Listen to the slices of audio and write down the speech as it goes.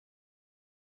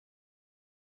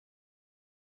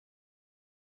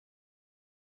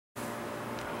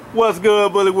What's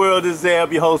good, Bully World? This is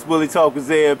Zeb, your host, Bully Talk with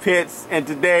Zeb Pitts, and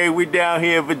today we down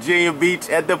here in Virginia Beach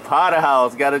at the Potter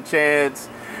House. Got a chance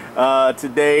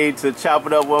today to chop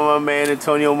it up with my man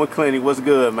Antonio McClenny. What's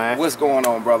good, man? What's going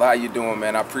on, brother? How you doing,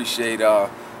 man? I appreciate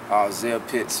Zeb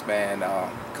Pitts, man,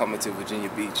 coming to Virginia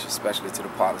Beach, especially to the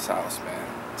Potter's House, man.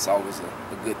 It's always a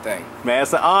good thing. Man,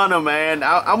 it's an honor, man.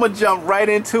 I'm going to jump right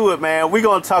into it, man. We're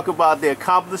going to talk about the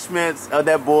accomplishments of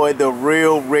that boy, the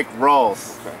real Rick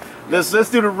Ross. Okay. Let's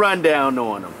do the rundown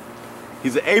on him.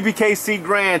 He's an ABKC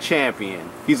Grand Champion.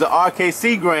 He's an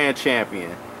RKC Grand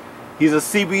Champion. He's a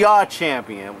CBR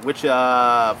champion, which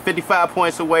 55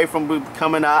 points away from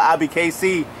becoming an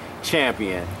IBKC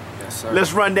champion. Yes, sir.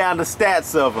 Let's run down the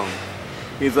stats of him.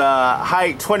 He's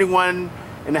height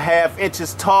 21.5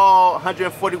 inches tall,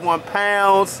 141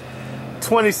 pounds,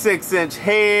 26-inch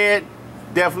head.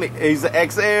 Definitely, he's an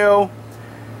XL.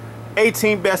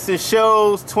 18 best in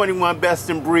shows, 21 best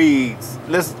in breeds.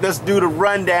 Let's do the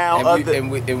rundown and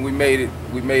we made it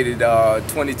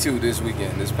 22 this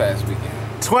past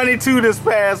weekend. 22 this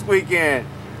past weekend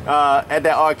at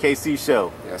that RKC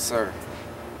show. Yes, sir.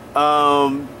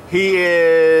 He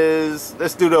is,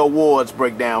 let's do the awards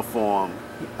breakdown for him.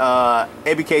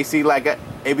 ABKC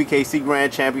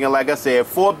Grand Champion, like I said,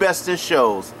 4 best in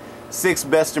shows, 6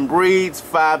 best in breeds,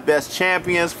 5 best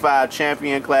champions, 5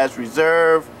 champion class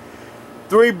reserve,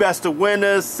 3 best of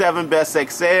winners, 7 best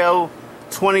XL,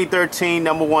 2013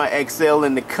 #1 XL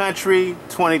in the country,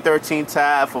 2013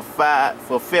 tied for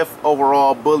 5th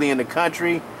overall bully in the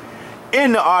country.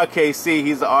 In the RKC,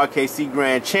 he's the RKC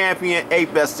Grand Champion,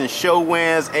 8 best in show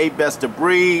wins, 8 best of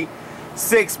breed,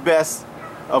 6 best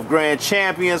of Grand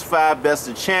Champions, 5 best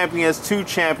of champions, 2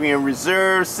 champion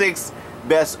reserves, 6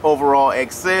 best overall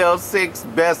XL, 6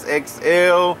 best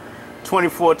XL,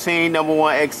 2014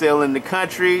 #1 XL in the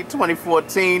country,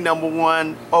 2014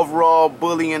 #1 overall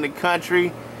bully in the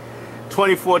country,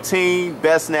 2014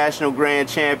 best national grand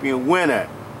champion winner.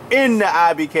 In the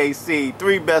IBKC,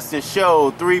 3 best in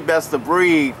show, 3 best of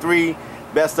breed, 3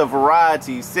 best of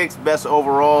variety, 6 best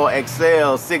overall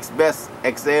XL, 6 best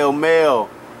XL male,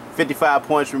 55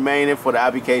 points remaining for the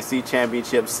IBKC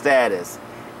championship status.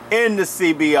 In the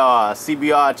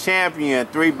CBR champion,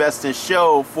 3 best in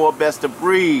show, 4 best of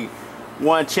breed,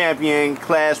 1 champion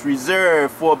class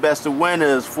reserve, 4 best of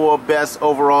winners, 4 best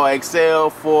overall XL,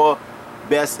 4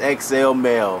 best XL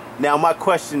male. Now my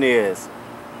question is,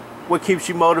 what keeps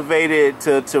you motivated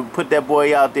to put that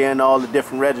boy out there in all the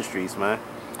different registries, man?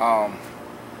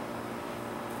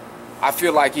 I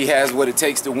feel like he has what it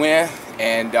takes to win,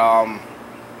 and I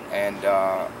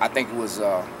think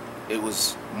it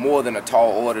was more than a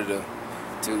tall order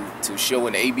to show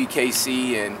in the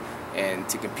ABKC and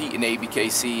to compete in the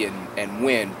ABKC and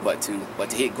win, but to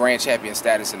hit grand champion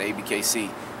status in the ABKC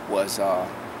was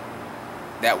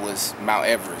that was Mount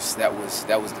Everest. That was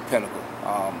the pinnacle.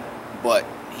 But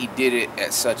he did it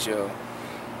at such a,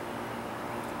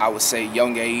 I would say,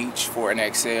 young age for an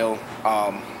XL.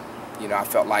 You know, I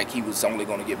felt like he was only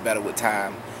going to get better with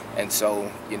time, and so,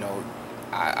 you know,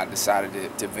 I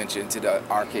decided to venture into the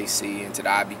RKC, into the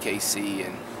IBKC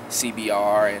and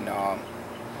CBR, and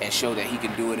show that he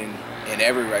can do it in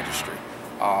every registry.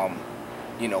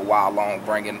 You know, while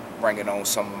bringing on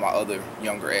some of my other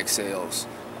younger XLs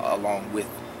along with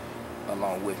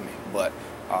me. But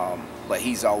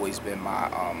he's always been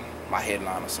my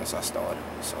headliner since I started.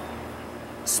 So,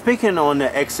 speaking on the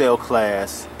XL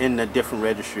class in the different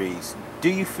registries, do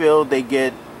you feel they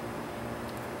get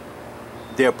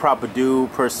their proper due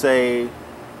per se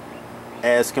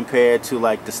as compared to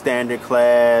like the standard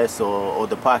class or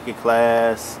the pocket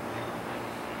class?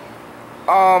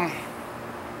 I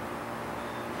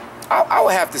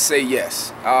would have to say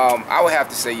yes. I would have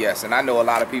to say yes, and I know a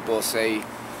lot of people say,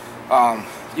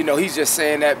 you know, he's just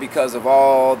saying that because of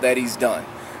all that he's done.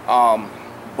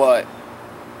 But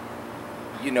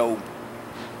you know,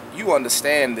 you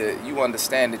understand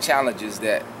the challenges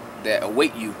that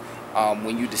await you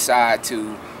when you decide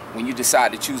to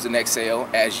choose an XL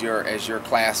as your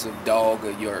class of dog,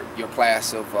 or your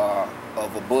class of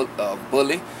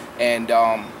bully, and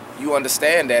you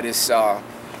understand that it's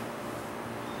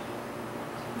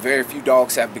very few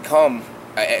dogs have become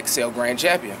an XL Grand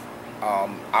Champion.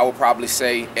 I would probably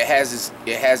say it has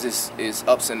its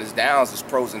ups and its downs, its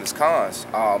pros and its cons.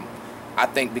 I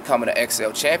think becoming an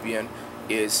XL champion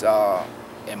is,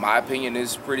 in my opinion,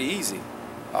 is pretty easy,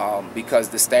 because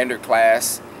the standard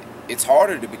class, it's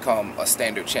harder to become a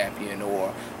standard champion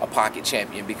or a pocket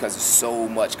champion because there's so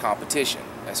much competition.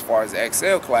 As far as the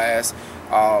XL class,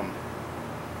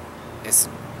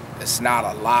 it's not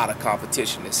a lot of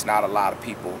competition. It's not a lot of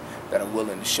people that are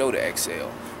willing to show the XL.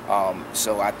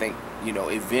 So I think, you know,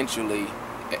 eventually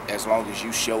as long as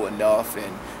you show enough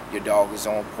and your dog is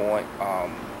on point,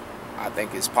 I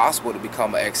think it's possible to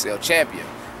become an XL champion.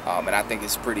 And I think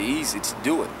it's pretty easy to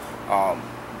do it.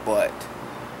 But,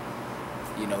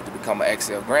 you know, to become an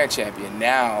XL Grand Champion,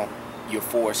 now you're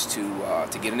forced to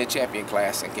get in the champion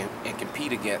class and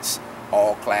compete against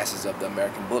all classes of the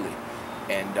American Bully.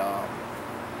 And,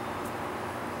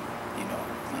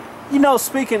 you know,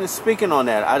 speaking on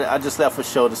that, I just left a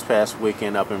show this past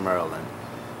weekend up in Maryland,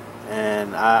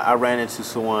 and I ran into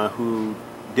someone who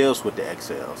deals with the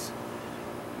XLs.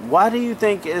 Why do you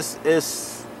think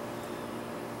it's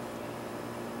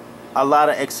a lot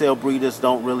of XL breeders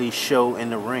don't really show in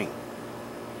the ring?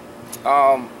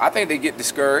 I think they get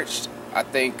discouraged. I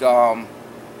think,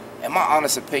 in my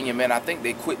honest opinion, man, I think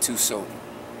they quit too soon.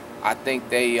 I think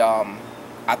they,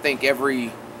 I think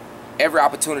every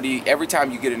opportunity, every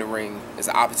time you get in the ring is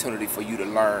an opportunity for you to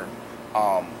learn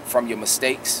from your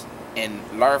mistakes and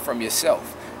learn from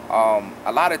yourself.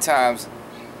 A lot of times,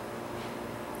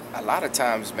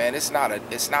 man, it's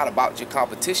not about your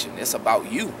competition. It's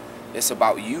about you. It's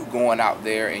about you going out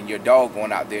there and your dog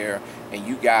going out there and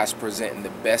you guys presenting the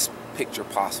best picture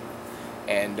possible.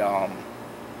 And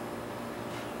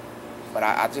but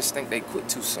I just think they quit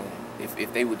too soon.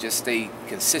 If they would just stay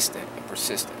consistent and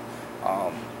persistent,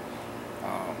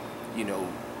 you know,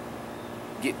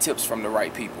 get tips from the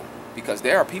right people, because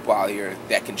there are people out here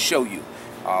that can show you.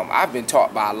 I've been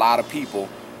taught by a lot of people,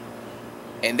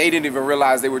 and they didn't even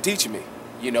realize they were teaching me,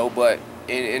 you know. But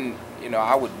you know,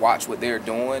 I would watch what they're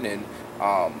doing, and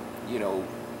you know,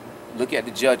 look at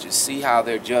the judges, see how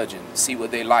they're judging, see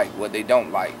what they like, what they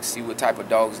don't like, see what type of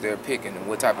dogs they're picking and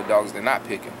what type of dogs they're not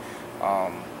picking.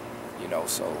 You know,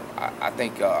 so I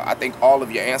think all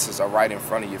of your answers are right in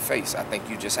front of your face. I think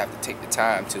you just have to take the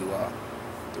time to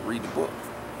read the book.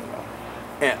 You know.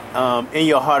 And, in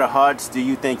your heart of hearts, do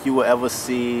you think you will ever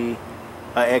see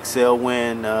a XL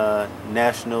win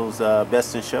Nationals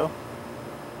Best in Show?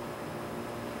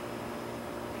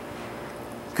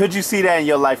 Could you see that in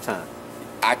your lifetime?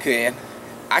 I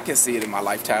can see it in my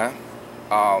lifetime.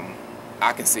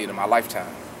 I can see it in my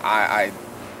lifetime.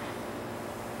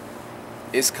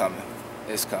 It's coming.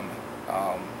 It's coming.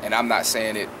 And I'm not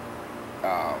saying it,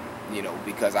 you know,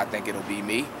 because I think it'll be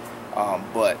me.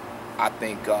 But I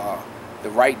think the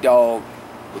right dog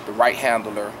with the right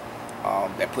handler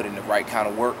that put in the right kind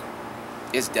of work,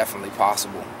 it's definitely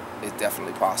possible. It's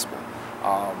definitely possible.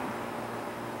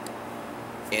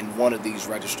 In one of these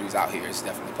registries out here, it's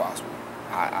definitely possible.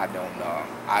 I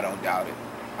don't doubt it.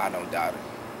 I don't doubt it.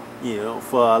 You know,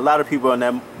 for a lot of people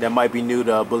that might be new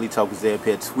to Bully Talk with Zed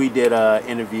Pitts, we did an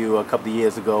interview a couple of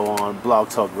years ago on Blog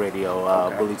Talk Radio,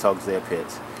 okay. Bully Talk with Zed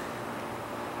Pitts.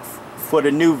 For the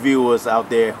new viewers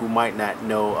out there who might not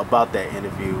know about that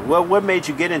interview, what made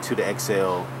you get into the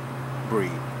XL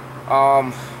breed?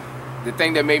 The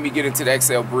thing that made me get into the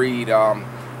XL breed, I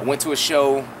went to a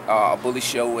show, a bully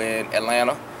show in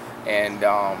Atlanta, and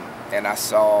I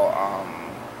saw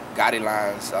Gotti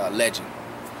Line's Legend.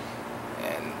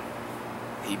 And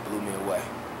he blew me away.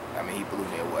 I mean, he blew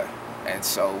me away. And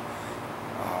so,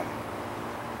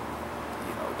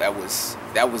 you know, that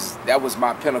was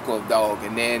my pinnacle of dog.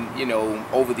 And then, you know,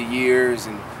 over the years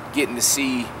and getting to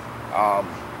see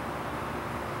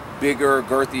bigger,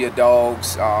 girthier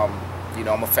dogs. You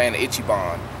know, I'm a fan of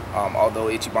Ichiban. Although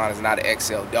Ichiban is not an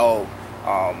XL dog,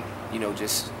 you know,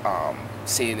 just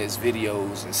seeing his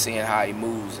videos and seeing how he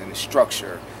moves and the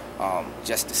structure,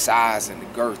 just the size and the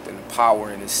girth and the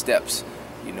power in his steps,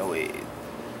 you know, it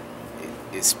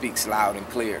speaks loud and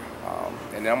clear.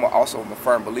 And then I'm also a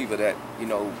firm believer that, you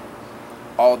know,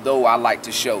 although I like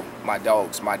to show my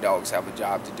dogs have a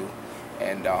job to do.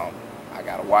 And I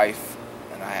got a wife,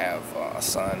 and I have a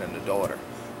son and a daughter.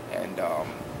 And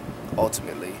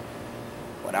ultimately,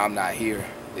 when I'm not here,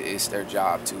 it's their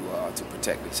job to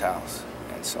protect this house.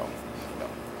 And so, you know,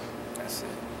 that's it.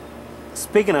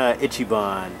 Speaking of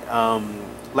Ichiban,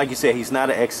 like you said, he's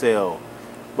not an XL,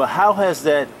 but how has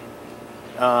that,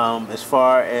 as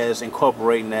far as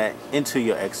incorporating that into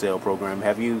your XL program,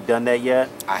 have you done that yet?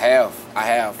 I have.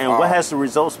 And what has the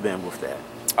results been with that?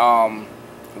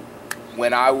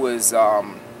 When I was a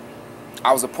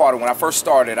part of, when I first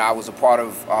started, I was a part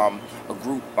of a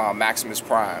group, Maximus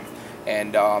Prime,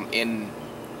 and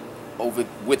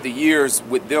with the years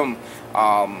with them,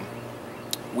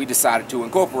 we decided to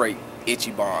incorporate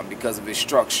Ichiban because of his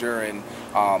structure and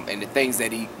the things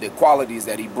that the qualities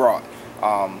that he brought.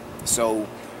 So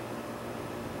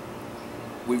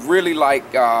we really like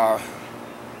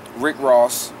Rick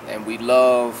Ross, and we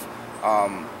love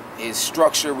his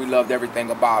structure. We loved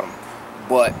everything about him,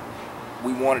 but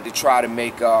we wanted to try to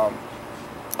make a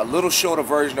little shorter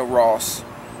version of Ross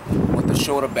with a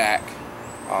shorter back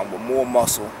with more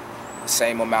muscle, the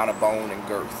same amount of bone and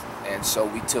girth. And so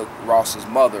we took Ross's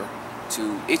mother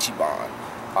to Ichiban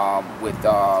with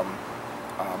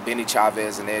Benny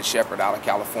Chavez and Ed Shepard out of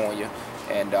California,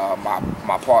 and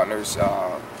my partners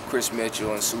Chris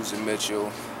Mitchell and Susan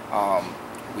Mitchell.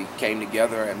 We came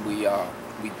together and we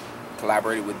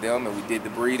collaborated with them, and we did the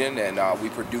breeding, and we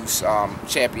produced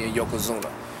Champion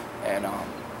Yokozuna,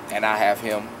 and I have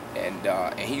him,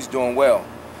 and he's doing well.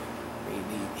 I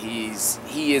mean,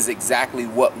 he is exactly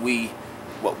what we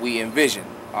envisioned.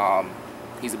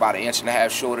 He's about 1.5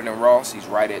 inches shorter than Ross. He's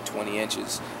right at 20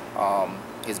 inches.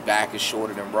 His back is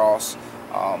shorter than Ross,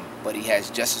 but he has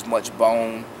just as much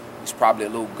bone. He's probably a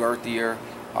little girthier,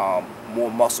 more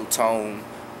muscle tone.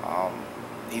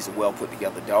 He's a well put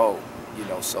together dog, you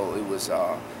know. So it was.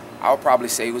 I would probably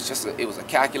say it was just it was a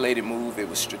calculated move. It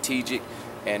was strategic,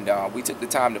 and we took the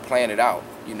time to plan it out.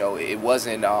 You know, it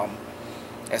wasn't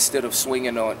instead of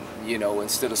swinging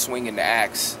the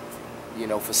axe, you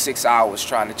know, for 6 hours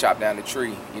trying to chop down the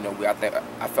tree. You know,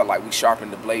 I felt like we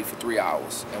sharpened the blade for 3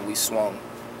 hours, and we swung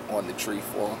on the tree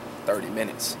for 30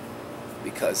 minutes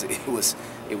because it was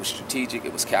strategic,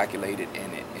 it was calculated,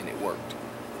 and it worked.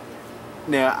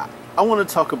 Now, I want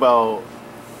to talk about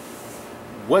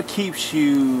what keeps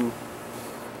you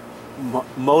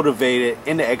motivated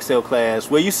in the XL class,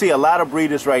 where you see a lot of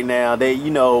breeders right now. They, you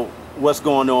know, what's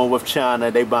going on with China.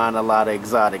 They buying a lot of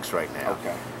exotics right now.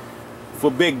 Okay.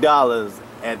 For big dollars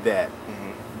at that.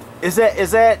 Mm-hmm.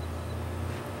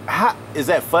 Is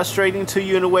that frustrating to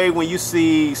you in a way when you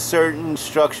see certain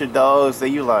structured dogs that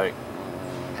you like,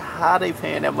 how they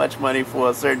paying that much money for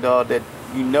a certain dog that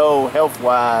you know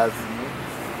health-wise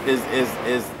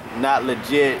is not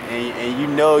legit, and you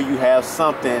know you have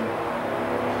something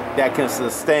that can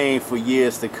sustain for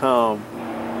years to come,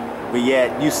 but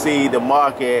yet you see the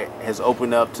market has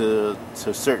opened up to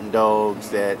certain dogs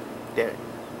that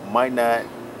might not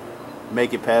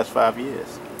make it past 5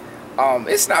 years?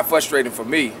 It's not frustrating for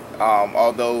me,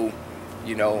 although,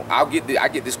 you know, I get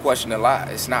this question a lot.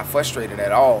 It's not frustrating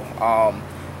at all.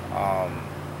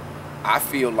 I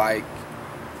feel like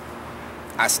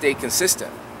I stay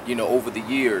consistent. You know, over the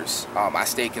years, I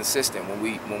stayed consistent. When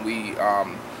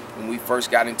we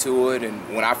first got into it,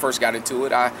 and when I first got into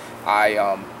it, I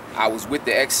was with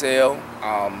the XL.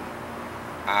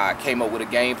 I came up with a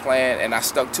game plan, and I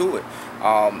stuck to it.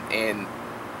 And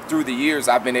through the years,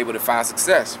 I've been able to find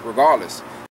success, regardless.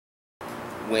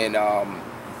 When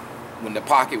the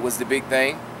pocket was the big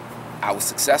thing, I was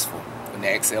successful. When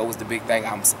the XL was the big thing,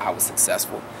 I was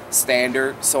successful.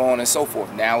 Standard, so on and so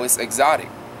forth. Now it's exotic.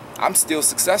 I'm still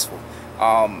successful.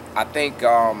 I think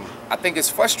it's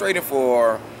frustrating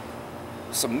for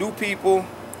some new people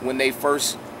when they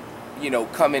first, you know,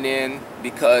 coming in,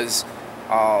 because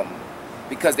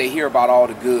they hear about all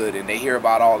the good and they hear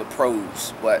about all the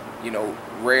pros, but, you know,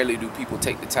 rarely do people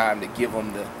take the time to give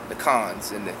them the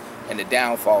cons and the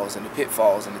downfalls and the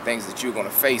pitfalls and the things that you're going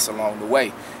to face along the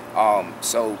way.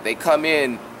 So they come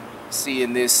in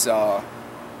seeing this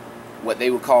what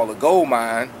they would call a gold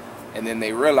mine, and then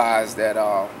they realize that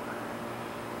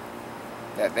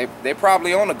they're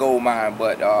probably on a gold mine,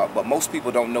 but most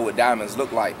people don't know what diamonds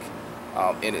look like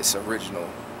in its original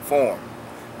form.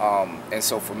 And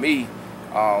so for me,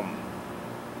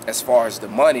 as far as the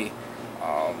money,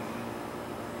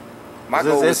 my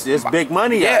goal is it's big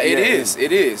money. Yeah, out it there. is.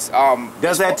 It is.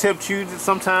 Does that tempt you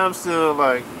sometimes to,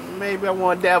 like, maybe I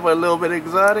want to dabble a little bit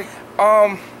exotic?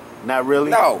 Not really.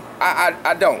 No,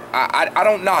 I don't. I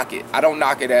don't knock it. I don't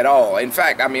knock it at all. In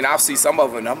fact, I mean, I'll see some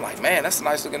of them and I'm like, man, that's a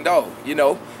nice looking dog, you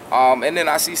know. And then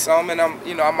I see some and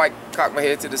I might cock my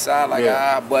head to the side like,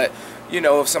 but, you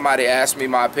know, if somebody asks me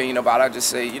my opinion about it, I just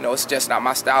say, you know, it's just not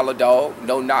my style of dog.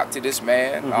 No knock to this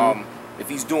man. Mm-hmm. If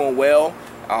he's doing well,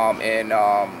 and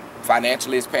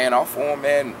financially it's paying off for him,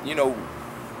 man, you know,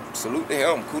 salute to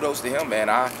him. Kudos to him, man.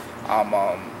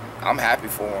 I'm happy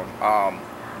for him.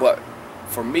 But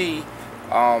for me,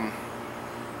 I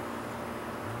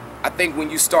think when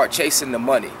you start chasing the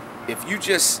money, if you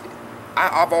just,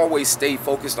 I've always stayed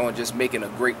focused on just making a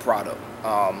great product,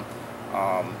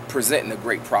 presenting a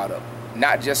great product,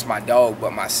 not just my dog,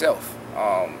 but myself.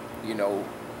 You know,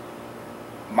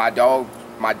 my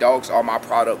dogs are my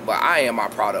product, but I am my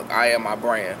product. I am my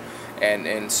brand.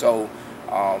 And so,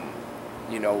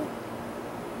 you know,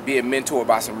 being mentored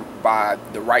by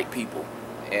the right people,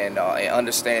 and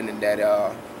understanding that,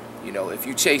 you know, if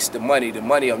you chase the money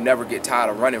will never get tired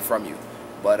of running from you.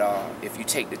 But if you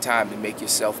take the time to make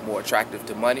yourself more attractive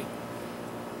to money,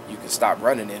 you can stop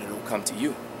running and it'll come to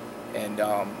you. And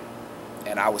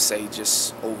I would say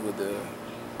just over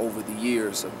the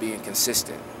years of being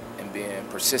consistent and being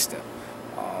persistent,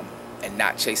 and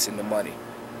not chasing the money,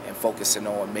 and focusing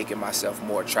on making myself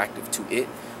more attractive to it.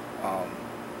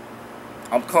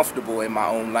 I'm comfortable in my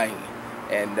own lane,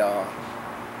 and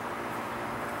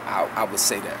I would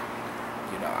say that.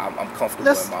 You know, I'm comfortable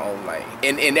in my own lane,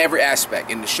 in every aspect,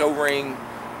 in the show ring,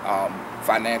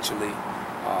 financially.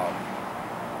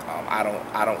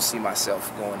 I don't see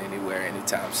myself going anywhere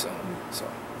anytime soon. So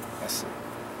that's it.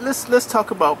 Let's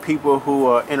talk about people who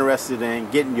are interested in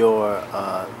getting your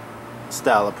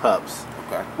style of pups.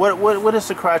 Okay. What is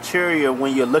the criteria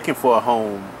when you're looking for a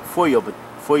home for your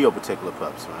particular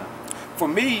pups, man? For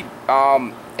me,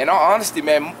 in all honesty,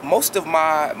 man, most of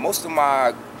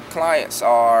my clients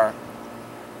are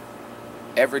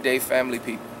everyday family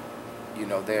people. You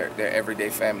know, they're everyday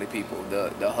family people.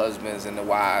 The husbands and the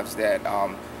wives that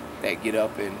get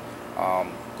up and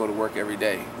go to work every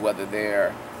day, whether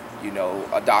they're, you know,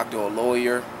 a doctor or a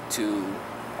lawyer, to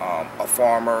a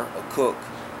farmer, a cook,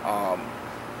 a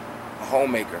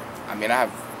homemaker. I mean, I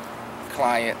have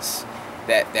clients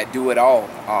that do it all,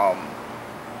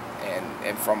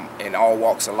 and from in all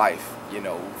walks of life. You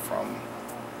know, from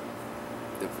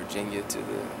the Virginia to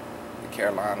the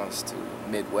Carolinas to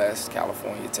Midwest,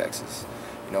 California, Texas.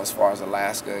 You know, as far as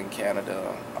Alaska and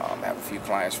Canada, I have a few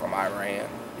clients from Iran.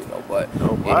 You know, but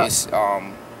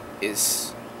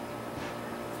it's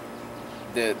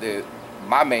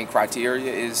my main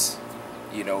criteria is,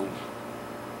 you know,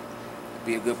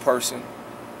 be a good person,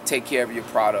 take care of your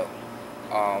product,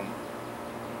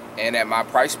 and at my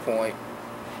price point,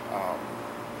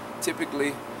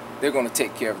 typically they're going to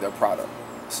take care of their product.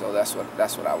 So that's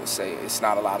what I would say. It's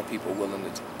not a lot of people willing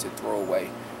to throw away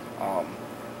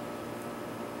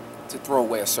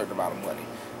a certain amount of money.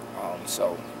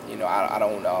 So, you know, I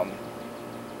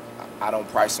don't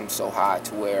price them so high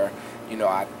to where, you know,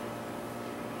 I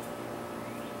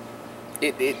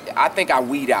think I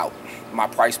weed out. My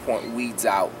price point weeds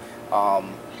out,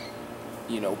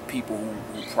 you know, people who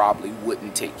probably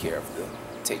wouldn't take care of the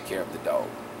dog.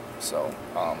 So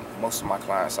most of my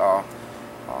clients are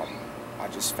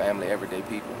just family, everyday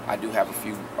people. I do have a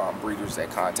few breeders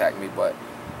that contact me, but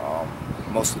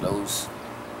most of those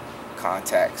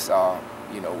contacts are,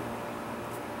 you know,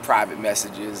 private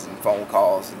messages and phone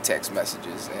calls and text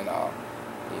messages, and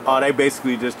you know. Are they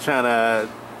basically just trying to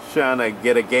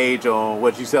get a gauge on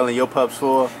what you're selling your pups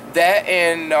for? That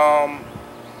and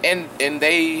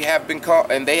they have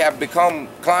become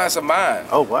clients of mine.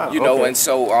 Oh wow! You know, and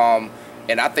so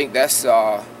and I think that's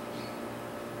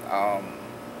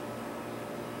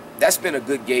been a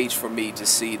good gauge for me to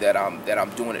see that I'm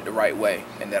doing it the right way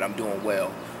and that I'm doing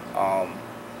well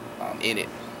in it.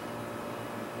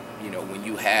 You know, when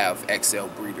you have XL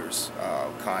breeders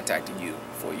contacting you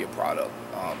for your product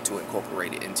to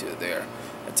incorporate it into their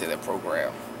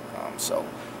program, so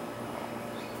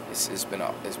it's been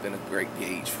a great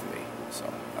gauge for me.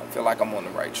 So I feel like I'm on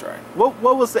the right track. What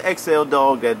was the XL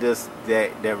dog that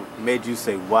made you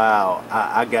say, "Wow,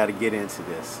 I got to get into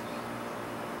this"?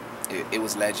 It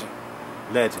was Legend.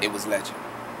 Legend. It was Legend.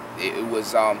 It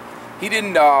was he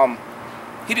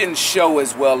didn't show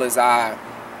as well as I.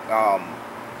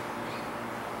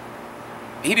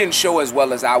 He didn't show as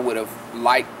well as I would have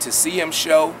liked to see him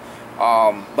show,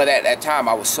 but at that time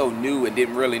I was so new and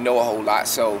didn't really know a whole lot.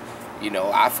 So, you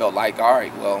know, I felt like, all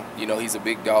right, well, you know, he's a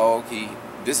big dog.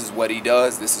 This is what he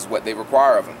does. This is what they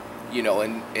require of him. You know,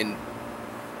 and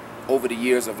over the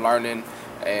years of learning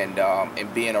and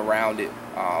being around it,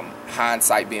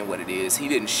 hindsight being what it is, he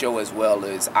didn't show as well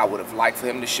as I would have liked for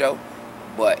him to show.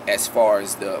 But as far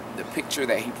as the picture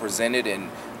that he presented and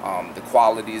the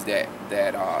qualities that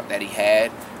he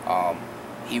had,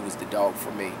 he was the dog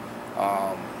for me.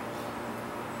 Yeah,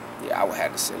 I would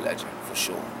have to say Legend for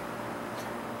sure.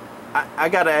 I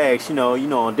gotta ask, you know,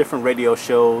 on different radio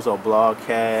shows or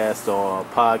broadcasts or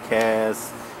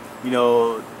podcasts, you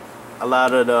know, a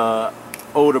lot of the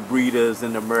older breeders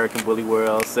in the American bully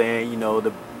world saying, you know,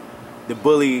 the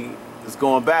bully is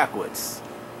going backwards.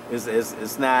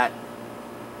 It's not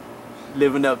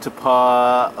living up to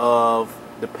par of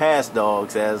the past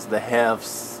dogs as the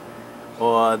Hefts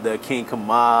or the King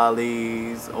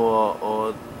Kamalis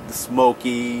or the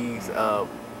Smokies,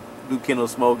 Blue Kennel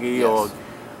Smoky, yes,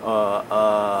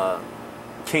 or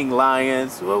King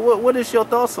Lions. What is your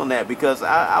thoughts on that? Because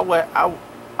my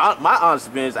honest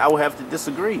opinion is I would have to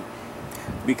disagree,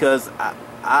 because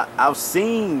I've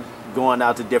seen, going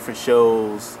out to different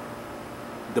shows,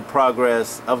 the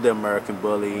progress of the American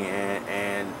bully,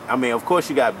 and I mean, of course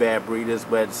you got bad breeders,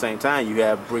 but at the same time you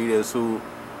have breeders who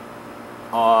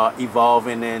are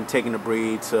evolving and taking the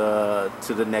breed to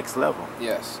the next level.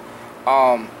 Yes.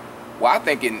 Well, I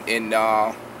think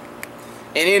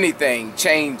in anything,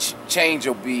 change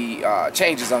will be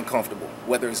change is uncomfortable,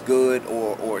 whether it's good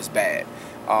or it's bad.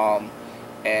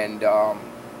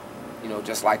 You know,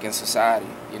 just like in society,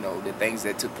 you know, the things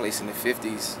that took place in the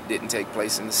 50s didn't take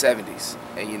place in the 70s,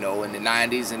 and you know, in the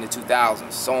 90s and the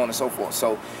 2000s, so on and so forth.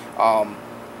 So,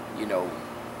 you know,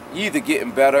 you're either getting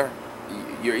better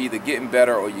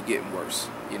or you're getting worse.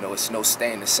 You know, it's no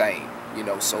staying the same. You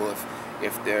know, so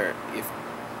if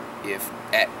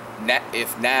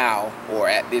now or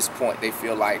at this point they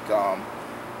feel like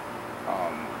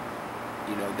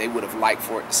you know, they would have liked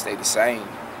for it to stay the same,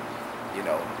 you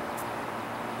know,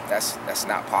 that's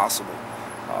not possible.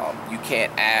 You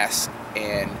can't ask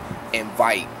and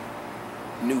invite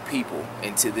new people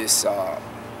into this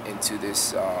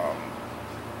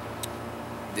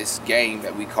this game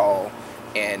that we call,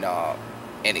 and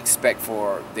expect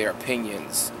for their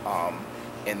opinions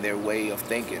and their way of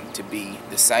thinking to be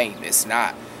the same. It's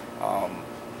not.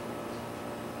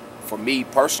 For me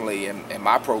personally, in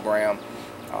my program,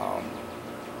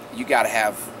 you got to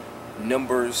have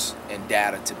numbers and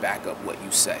data to back up what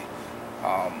you say.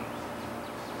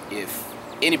 If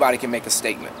anybody can make a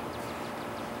statement,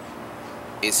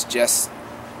 it's just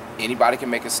anybody can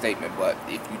make a statement, but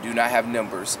if you do not have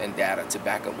numbers and data to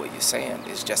back up what you're saying,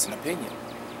 it's just an opinion.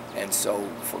 And so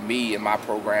for me in my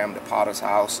program, the Potter's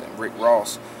House and Rick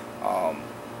Ross,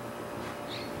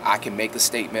 I can make a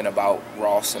statement about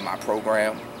Ross in my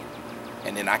program,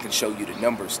 and then I can show you the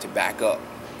numbers to back up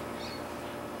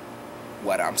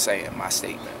what I'm saying, my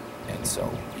statement. And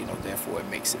so, you know, therefore it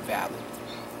makes it valid.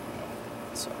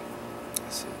 So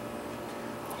that's it.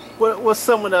 What's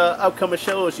some of the upcoming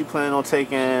shows you plan on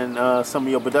taking some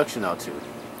of your production out to?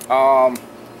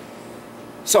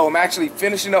 So I'm actually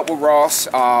finishing up with Ross.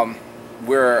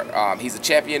 He's a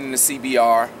champion in the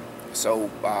CBR, so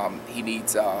he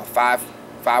needs five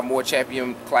more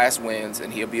champion class wins,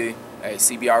 and he'll be a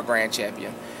CBR grand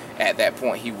champion. At that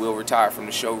point, he will retire from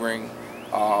the show ring,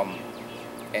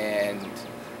 and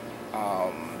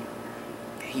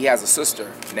he has a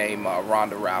sister named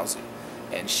Ronda Rousey,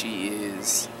 and she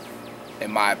is,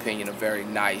 in my opinion, a very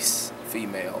nice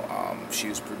female. She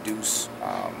was produced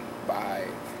by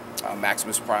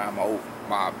Maximus Prime, my old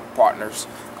partners,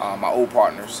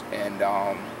 and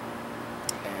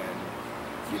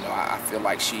you know, I feel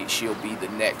like she'll be the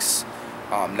next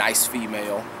nice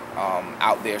female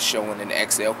out there showing in the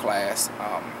XL class.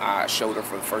 I showed her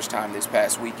for the first time this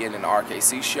past weekend in the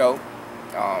RKC show.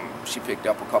 She picked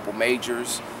up a couple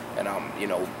majors, and I'm, you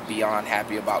know, beyond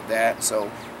happy about that. So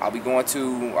I'll be going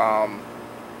to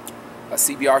a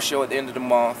CBR show at the end of the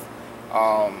month.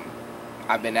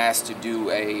 I've been asked to do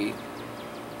a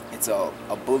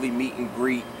bully meet and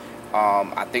greet.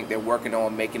 I think they're working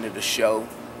on making it a show,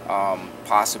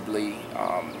 possibly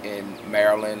in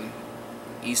Maryland,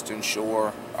 Eastern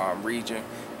Shore region.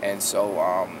 And so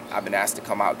I've been asked to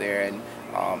come out there, and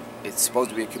it's supposed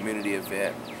to be a community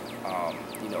event.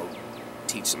 You know,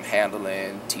 teach some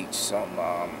handling, teach some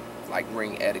like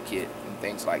ring etiquette and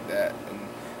things like that, and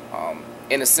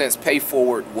in a sense pay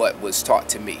forward what was taught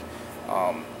to me.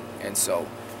 And so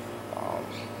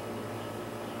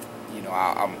you know,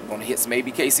 I'm going to hit some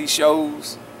ABKC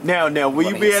shows. Now,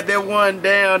 will you be at that one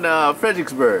down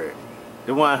Fredericksburg?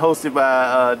 The one hosted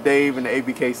by Dave and the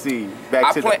ABKC.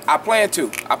 I plan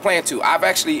to. I've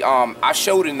actually I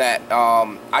showed in that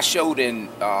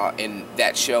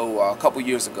that show a couple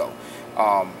years ago.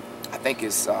 I think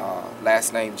his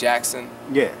last name Jackson.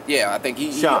 Yeah. Yeah, I think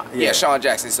Sean, yeah, Sean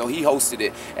Jackson. So he hosted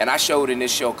it, and I showed in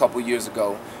this show a couple years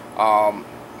ago.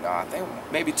 I think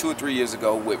maybe 2 or 3 years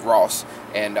ago with Ross,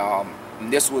 and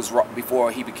this was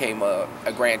before he became a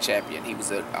grand champion. He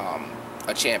was a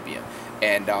champion,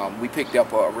 and we picked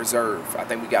up a reserve. I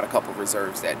think we got a couple of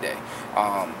reserves that day.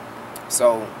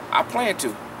 So I plan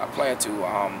to.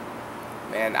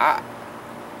 Man,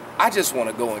 I just want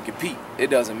to go and compete. It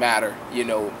doesn't matter, you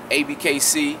know.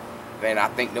 ABKC, man, I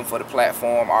thank them for the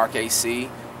platform. RKC,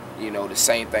 you know, the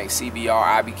same thing.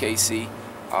 CBR, IBKC.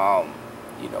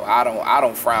 You know, I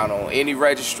don't frown on any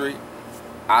registry.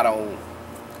 I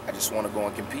just want to go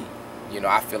and compete. You know,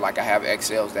 I feel like I have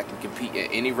XLs that can compete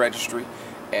at any registry,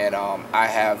 and I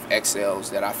have XLs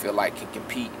that I feel like can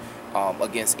compete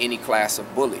against any class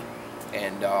of bully,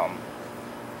 and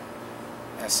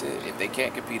that's it. If they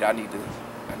can't compete, I need to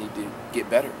get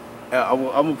better. I'm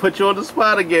gonna put you on the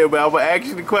spot again, man. I'm gonna ask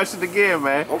you the question again,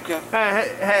 man. Okay.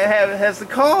 Has the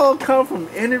call come from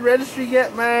any registry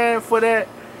yet, man, for that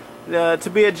to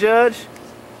be a judge?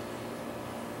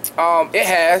 It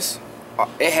has.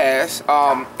 It has.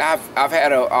 I've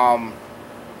had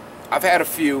a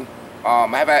few.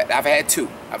 I've had two.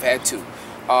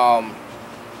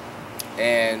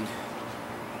 And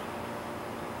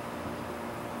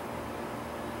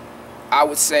I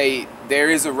would say there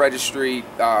is a registry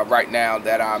right now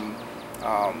that I'm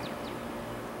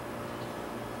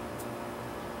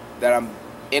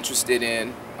interested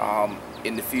in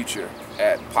the future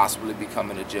at possibly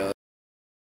becoming a judge.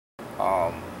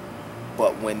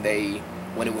 But when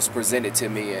it was presented to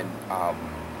me, and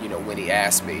you know, when he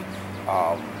asked me,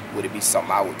 would it be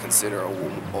something I would consider or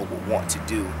would want to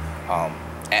do,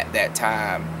 at that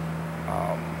time,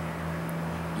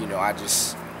 you know, I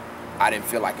didn't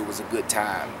feel like it was a good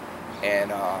time,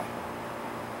 and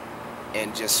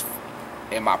just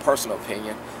in my personal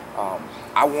opinion,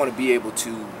 I want to be able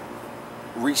to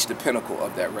reach the pinnacle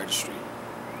of that registry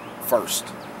first,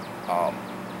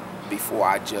 before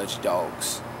I judge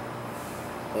dogs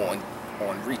on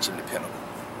reaching the pinnacle.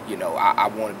 You know, I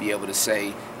want to be able to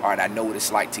say, all right, I know what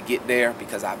it's like to get there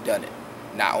because I've done it,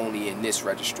 not only in this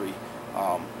registry,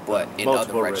 but in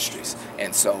multiple other registries.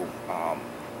 And so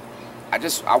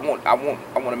I want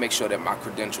to make sure that my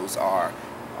credentials are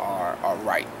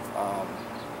right.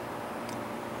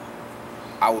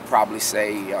 I would probably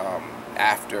say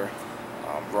after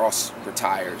Ross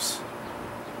retires,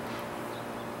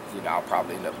 you know, I'll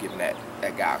probably end up giving that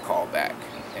guy a call back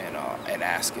and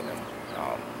asking him,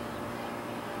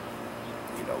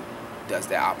 you know, does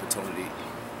that opportunity,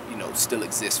 you know, still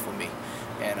exist for me?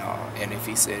 And if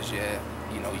he says, yeah,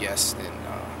 you know, yes,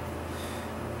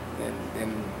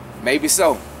 then maybe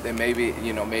so. Then maybe,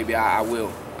 you know, maybe I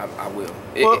will. I will.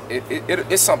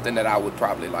 It's something that I would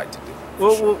probably like to do.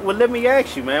 Well, let me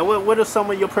ask you, man. What are some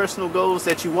of your personal goals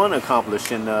that you want to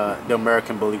accomplish in the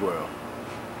American Bully world?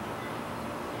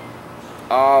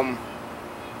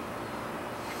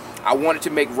 I wanted to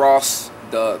make Ross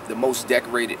the most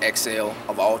decorated XL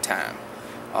of all time.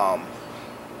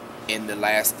 In the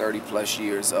last 30+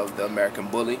 years of the American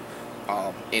Bully,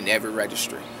 in every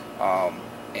registry,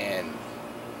 and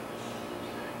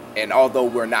although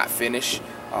we're not finished,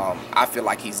 I feel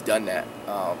like he's done that.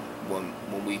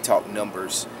 When we talk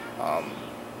numbers,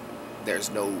 there's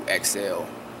no XL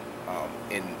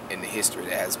in the history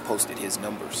that has posted his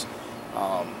numbers,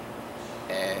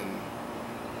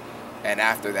 and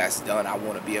after that's done, I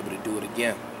want to be able to do it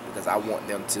again, because I want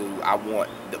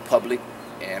the public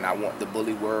and I want the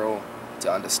bully world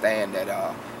to understand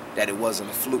that it wasn't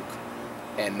a fluke,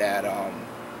 and that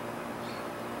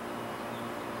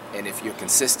and if you're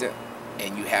consistent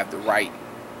and you have the right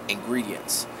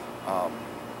ingredients,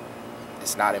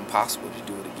 it's not impossible to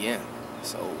do it again.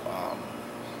 So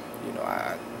you know,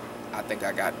 I think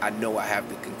I know I have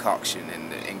the concoction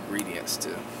and the ingredients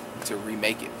to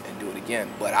remake it and do it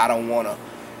again. But I don't want to,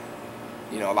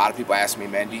 you know, a lot of people ask me,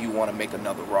 man, do you want to make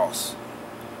another Ross?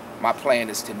 My plan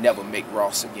is to never make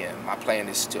Ross again. My plan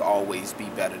is to always be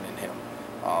better than him.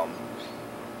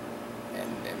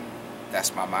 And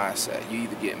that's my mindset. You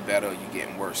either getting better or you're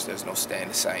getting worse. There's no staying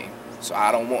the same. So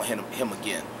I don't want him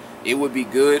again. It would be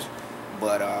good,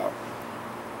 but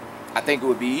I think it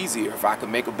would be easier if I could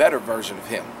make a better version of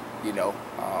him. You know,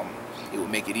 it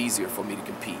would make it easier for me to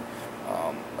compete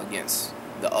against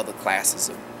the other classes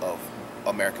of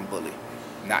American Bully,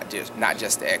 not just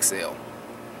the XL.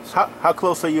 How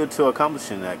close are you to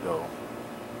accomplishing that goal?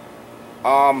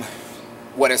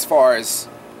 What, as far as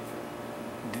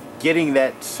getting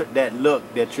that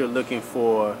look that you're looking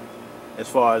for, as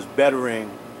far as bettering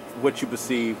what you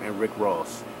perceive in Rick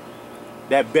Ross,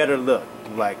 that better look,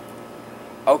 like,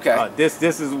 okay,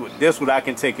 this what I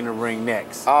can take in the ring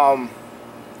next.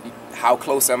 How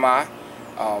close am I?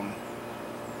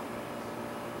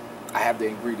 I have the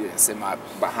ingredients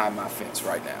behind my fence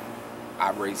right now.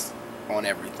 I race on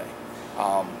everything.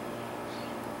 I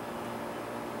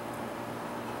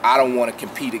don't want to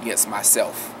compete against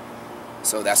myself,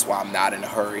 so that's why I'm not in a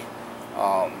hurry.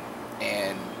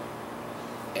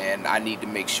 And I need to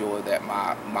make sure that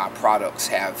my products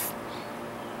have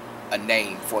a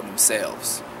name for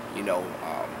themselves. You know,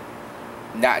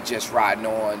 not just riding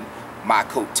on my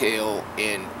coattail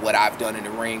in what I've done in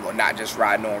the ring, or not just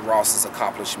riding on Ross's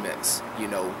accomplishments. You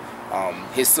know,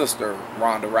 his sister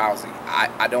Ronda Rousey.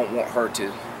 I don't want her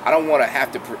to. I don't want to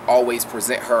have to always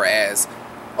present her as,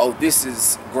 oh, this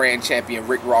is Grand Champion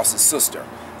Rick Ross's sister.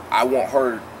 I want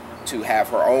her to have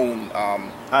her own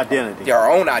identity. Her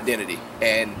own identity,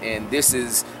 and this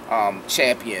is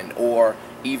Champion, or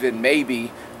even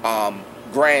maybe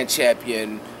Grand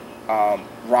Champion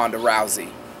Ronda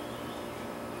Rousey,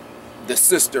 the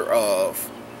sister of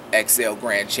XL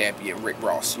Grand Champion Rick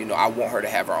Ross. You know, I want her to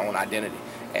have her own identity.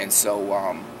 And so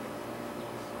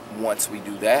once we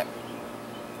do that,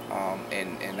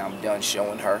 and I'm done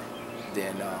showing her,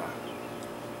 then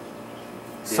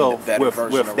so the better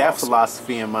version with of that Ross.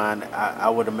 philosophy in mind, I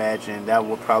would imagine that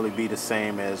would probably be the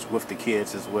same as with the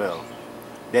kids as well.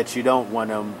 that you don't want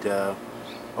them to,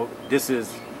 oh, this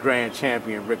is grand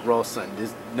champion Rick Ross son.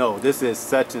 This is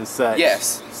such and such.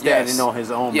 Yes. Standing on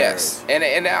his own yes. merits.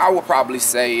 And I would probably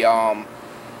say I've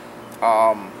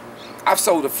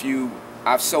sold a few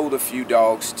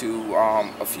dogs to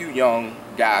a few young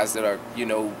guys that are, you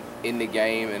know, in the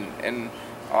game, and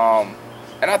I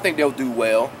think they'll do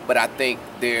well. But I think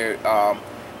they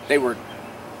were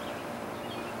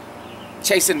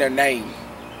chasing their name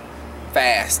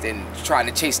fast and trying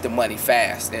to chase the money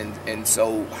fast, and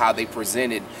so how they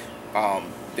presented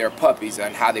their puppies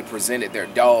and how they presented their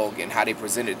dog and how they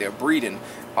presented their breeding,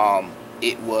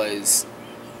 it was,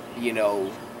 you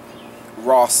know,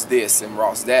 Ross this and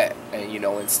Ross that. And, you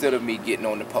know, instead of me getting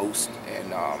on the post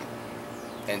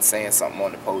and saying something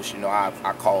on the post, you know, I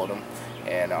called him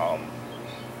and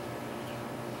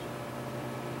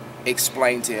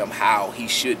explained to him how he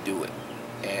should do it,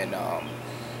 and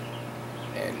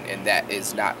that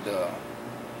is not the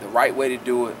right way to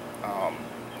do it.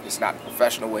 It's not the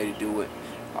professional way to do it,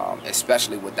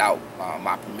 especially without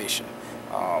my permission.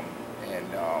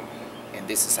 And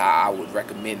this is how I would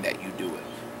recommend that you do it.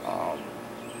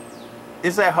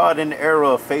 Is that hard in the era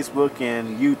of Facebook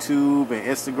and YouTube and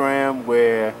Instagram,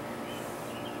 where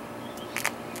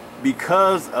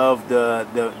because of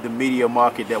the media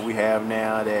market that we have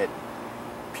now, that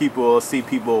people see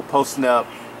people posting up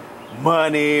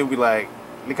money and be like,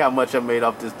 look how much I made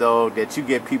off this dog, that you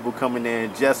get people coming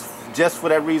in just for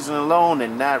that reason alone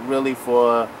and not really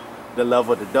for the love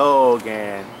of the dog,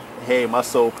 and hey, my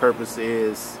sole purpose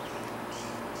is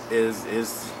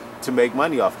to make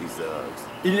money off these dogs.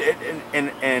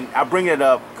 And I bring it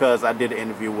up because I did an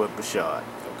interview with Bashad.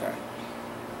 Okay.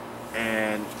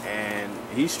 And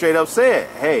he straight up said,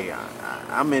 hey,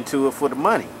 I'm into it for the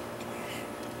money.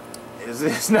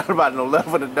 It's not about no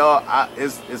love of the dog.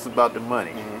 It's about the money.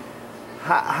 Mm-hmm.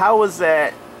 How is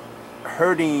that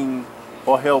hurting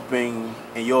or helping,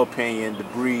 in your opinion, the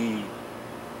breed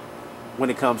when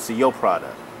it comes to your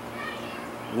product?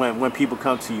 When people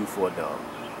come to you for a dog,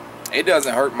 it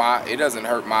doesn't hurt my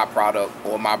product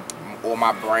or my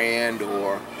brand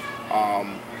or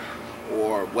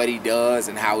what he does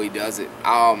and how he does it.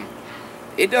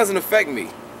 It doesn't affect me.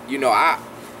 You know, I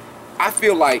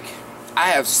feel like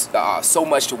I have so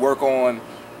much to work on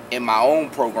in my own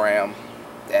program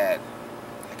that,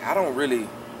 like, I don't really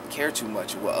care too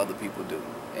much what other people do,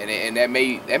 and that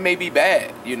may be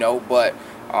bad, you know. But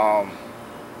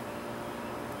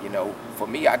you know, for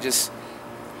me, I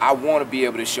want to be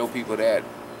able to show people that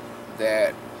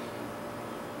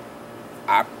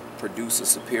I produce a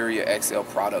superior XL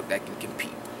product that can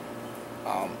compete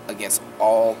against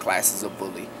all classes of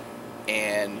bully,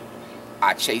 and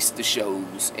I chase the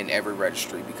shows in every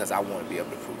registry because I want to be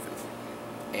able to prove it.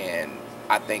 And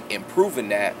I think in proving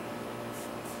that,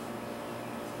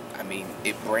 I mean,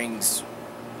 it brings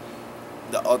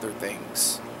the other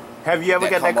things. Have you ever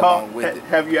got that call?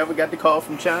 Have you ever got the call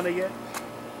from China yet?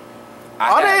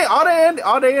 Are they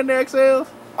in the XLs?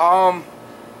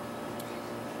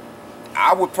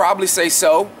 I would probably say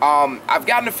so. I've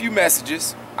gotten a few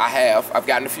messages. I've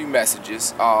gotten a few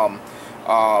messages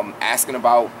asking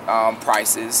about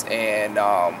prices and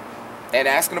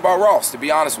asking about Ross, to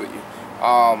be honest with you.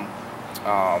 A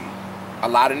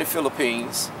lot in the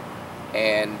Philippines,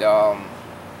 and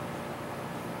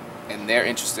they're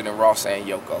interested in Ross and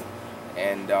Yoko,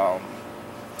 and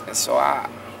so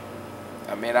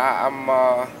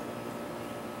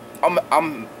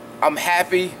I'm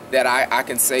happy that I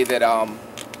can say that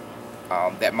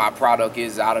that my product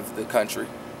is out of the country,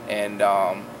 and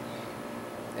I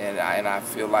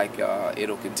feel like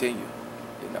it'll continue.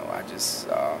 You know, I just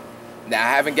now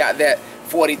I haven't got that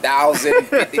 $40,000,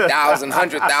 $50,000,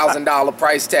 $100,000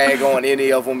 price tag on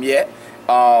any of them yet,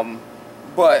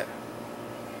 but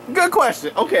good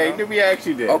question. Okay, let me ask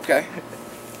you this. Okay,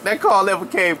 that call ever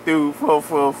came through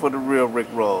for the real Rick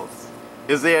Ross?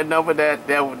 Is there a number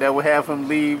that would have him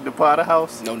leave the Potter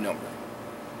house? No number.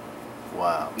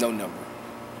 Wow. No number.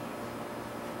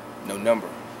 No number.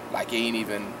 Like, ain't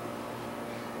even.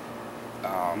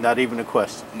 Not even a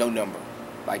question. No number.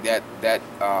 Like that.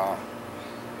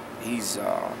 He's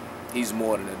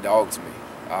more than a dog to me.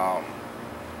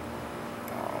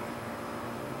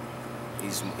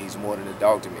 He's more than a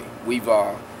dog to me.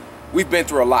 We've been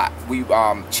through a lot. We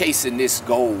chasing this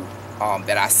goal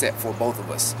that I set for both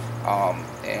of us,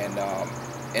 and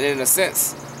in a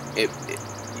sense,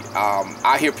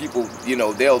 I hear people, you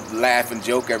know, they'll laugh and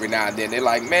joke every now and then. They're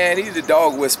like, "Man, he's the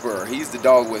dog whisperer. He's the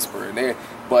dog whisperer."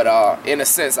 But in a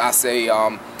sense, I say,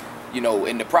 you know,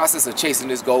 in the process of chasing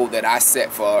this goal that I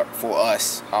set for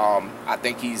us, I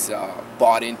think he's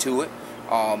bought into it.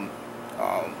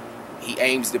 He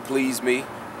aims to please me.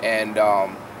 And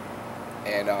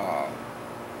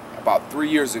about 3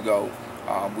 years ago,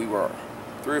 3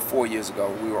 or 4 years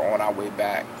ago, we were on our way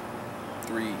back.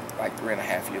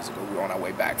 3.5 years ago, we were on our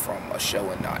way back from a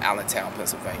show in Allentown,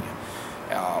 Pennsylvania.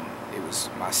 It was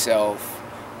myself,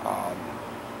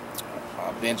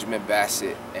 Benjamin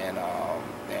Bassett, and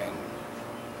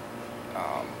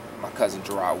my cousin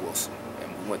Gerard Wilson,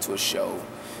 and we went to a show.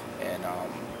 And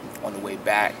on the way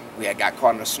back, we had got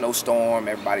caught in a snowstorm.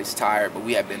 Everybody's tired, but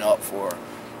we had been up for,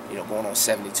 going on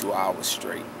 72 hours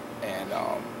straight, and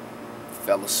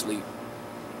fell asleep.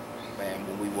 And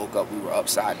when we woke up, we were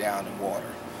upside down in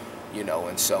water,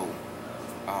 and so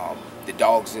the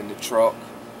dogs in the truck,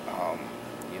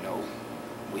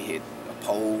 we hit a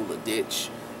pole, a ditch,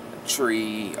 a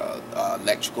tree,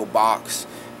 electrical box,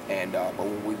 and but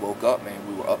when we woke up, man,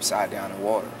 we were upside down in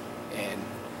water.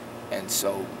 And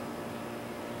so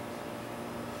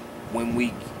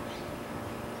when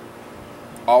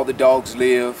all the dogs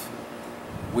live,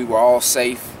 we were all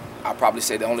safe. I probably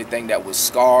say the only thing that was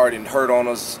scarred and hurt on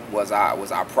us was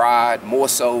our pride, more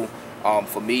so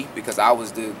for me, because I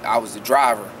was the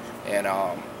driver, and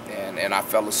I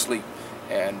fell asleep,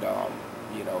 and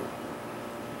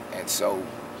and so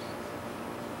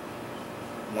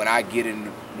when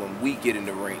we get in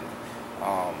the ring,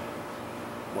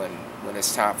 when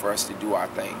it's time for us to do our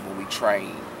thing, when we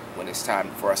train, when it's time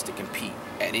for us to compete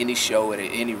at any show, at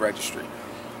any registry,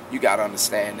 you got to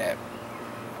understand that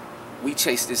we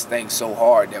chased this thing so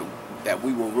hard that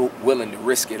we were willing to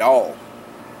risk it all,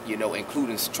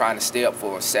 including trying to stay up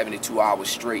for 72 hours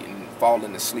straight and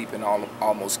falling asleep and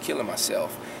almost killing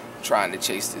myself trying to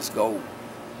chase this goal.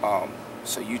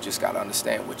 So you just got to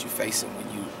understand what you're facing when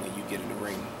you get in the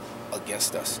ring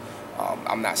against us.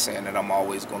 I'm not saying that I'm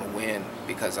always going to win,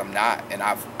 because I'm not, and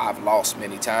I've lost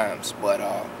many times, but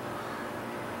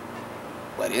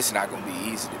it's not going to be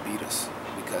easy to beat us,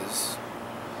 because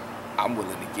I'm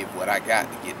willing to give what I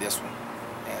got to get this one,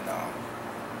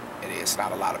 and it's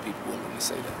not a lot of people willing to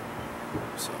say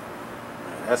that. So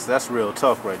that's real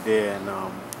talk right there. And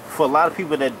for a lot of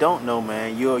people that don't know,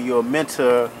 man, you're a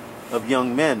mentor of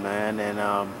young men, man, and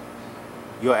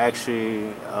you're actually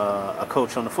a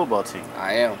coach on the football team.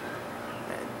 I am.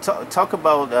 Talk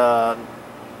about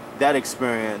that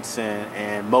experience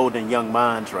and molding young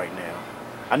minds right now.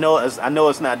 I know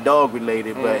it's not dog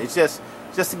related, but it's just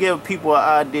to give people an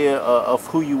idea of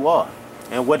who you are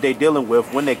and what they're dealing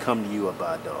with when they come to you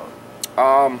about a dog.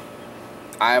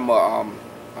 I'm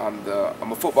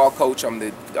a football coach. I'm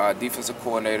the defensive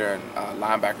coordinator and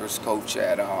linebackers coach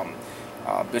at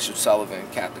Bishop Sullivan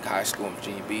Catholic High School in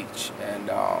Virginia Beach, and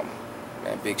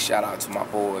big shout out to my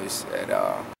boys at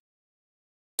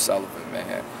Sullivan,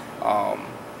 man.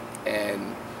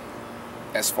 And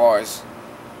as far as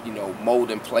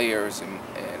molding players and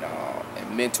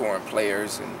mentoring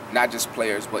players, and not just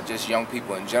players but just young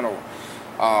people in general,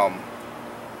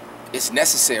 it's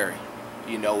necessary.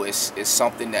 It's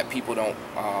something that people don't.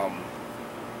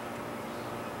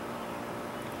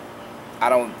 I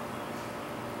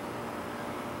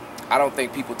don't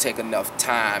think people take enough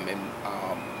time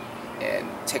and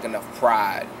take enough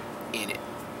pride in it.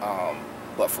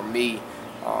 But for me,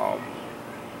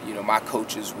 my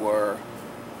coaches were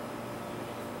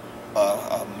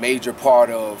a major part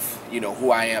of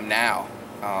who I am now,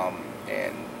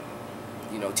 and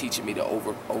teaching me to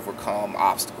overcome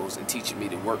obstacles, and teaching me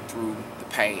to work through the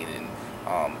pain,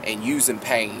 and using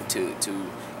pain to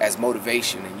as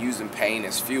motivation, and using pain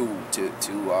as fuel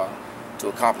to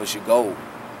accomplish a goal,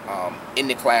 in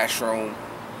the classroom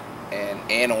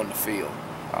and on the field.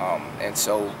 And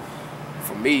so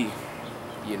for me,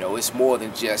 it's more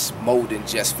than just molding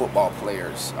just football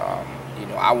players.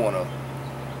 I want to,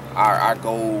 our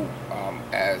goal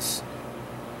as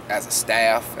a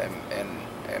staff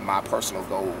and my personal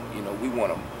goal, we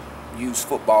want to use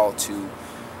football to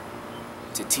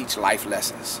teach life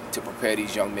lessons, to prepare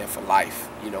these young men for life.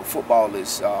 Football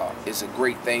is a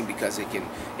great thing because it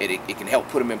can help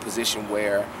put them in position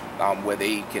where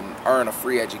they can earn a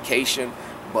free education,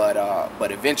 but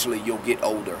eventually you'll get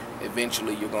older.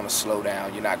 Eventually you're going to slow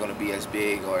down. You're not going to be as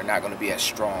big, or not going to be as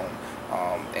strong,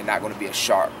 and not going to be as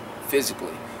sharp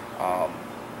physically.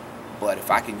 But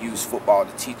if I can use football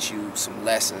to teach you some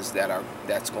lessons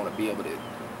that's going to be able to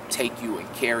take you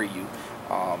and carry you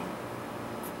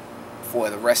for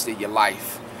the rest of your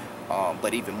life,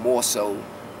 but even more so,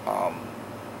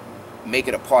 make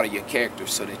it a part of your character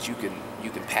so that you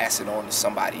can pass it on to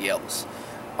somebody else.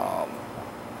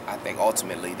 I think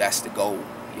ultimately that's the goal,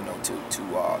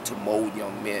 to mold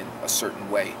young men a certain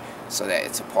way so that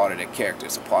it's a part of their character,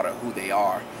 it's a part of who they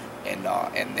are, and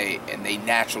they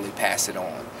naturally pass it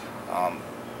on.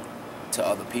 to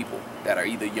other people that are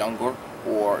either younger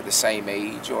or the same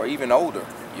age or even older,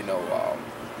 you know.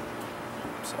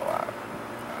 So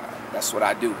that's what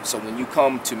I do. So when you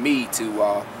come to me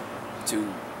to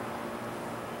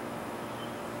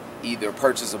either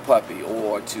purchase a puppy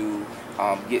or to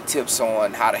get tips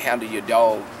on how to handle your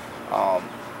dog,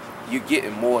 you're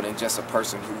getting more than just a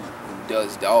person who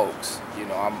does dogs. You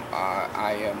know,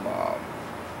 I am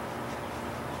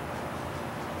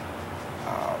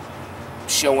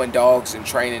showing dogs and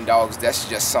training dogs. That's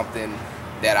just something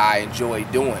that I enjoy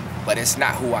doing, but it's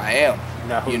not who I am.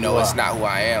 You know, it's not who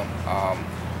I am.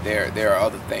 There are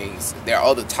other things. There are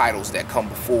other titles that come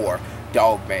before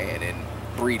dog man and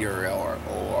breeder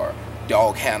or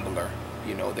dog handler.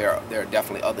 You know, there are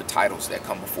definitely other titles that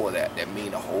come before that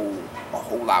mean a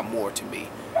whole lot more to me.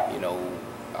 You know,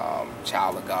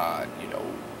 child of God. You know,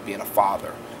 being a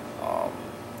father.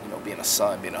 You know, being a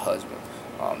son, being a husband.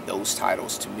 Those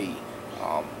titles to me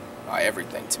are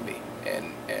everything to me,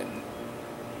 and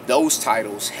those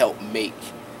titles help make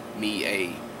me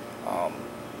a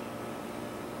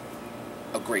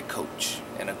great coach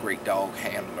and a great dog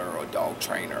handler or dog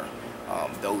trainer.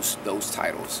 Those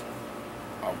titles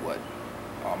are what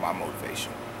are my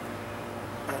motivation.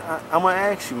 I'm gonna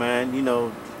ask you, man. You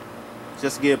know,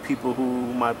 just give people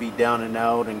who might be down and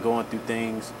out and going through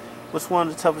things. What's one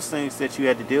of the toughest things that you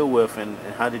had to deal with, and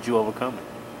how did you overcome it?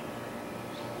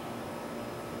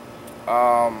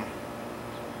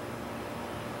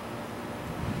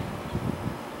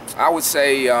 I would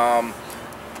say, you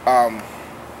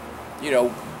know,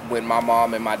 when my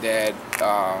mom and my dad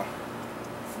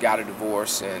got a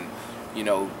divorce, and, you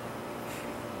know,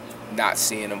 not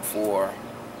seeing them for,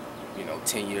 you know,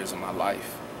 10 years of my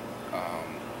life,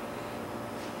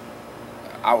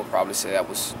 I would probably say that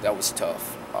was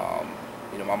tough.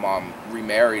 You know, my mom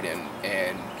remarried and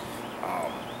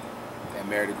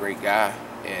married a great guy,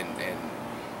 and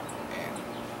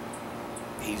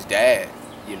he's dad.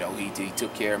 You know, he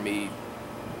took care of me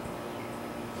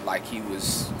like he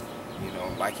was, you know,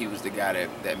 like he was the guy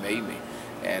that made me,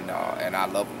 and I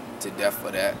love him to death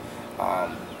for that.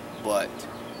 But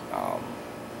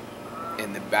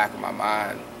in the back of my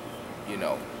mind, you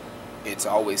know, it's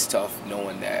always tough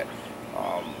knowing that,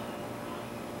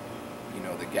 you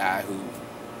know, the guy who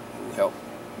helped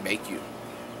make you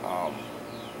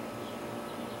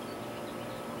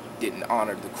didn't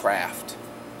honor the craft.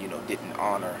 You know, didn't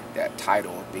honor that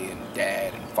title of being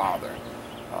dad and father.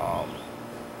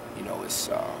 You know, it's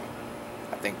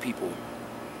I think people,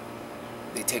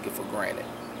 they take it for granted.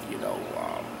 You know,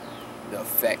 the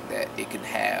effect that it can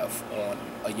have on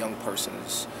a young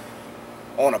person's,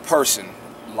 on a person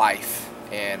life,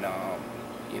 and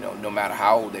you know, no matter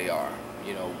how old they are.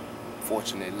 You know,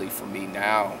 fortunately for me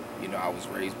now, you know, I was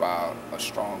raised by a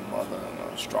strong mother and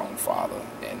a strong father,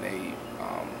 and they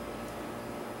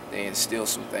instill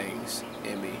some things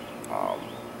in me,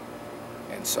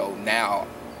 and so now,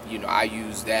 you know, I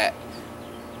use that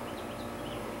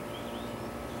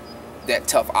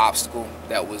tough obstacle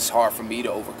that was hard for me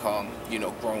to overcome, you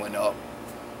know, growing up.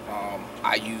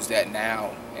 I use that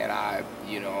now, and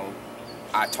you know,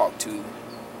 I talk to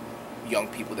young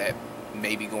people that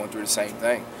may be going through the same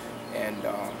thing, and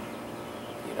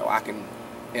you know, I can,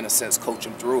 in a sense, coach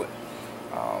them through it.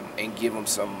 And give them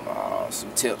some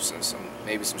tips and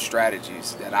maybe some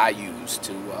strategies that I use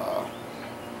to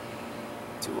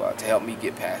help me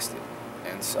get past it.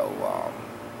 And so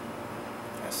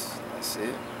that's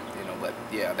it, you know. But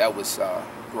yeah, that was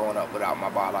growing up without my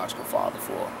biological father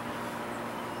for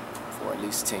at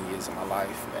least 10 years of my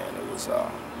life, man. It was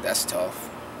that's tough.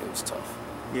 It was tough.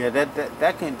 Yeah,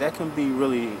 that can be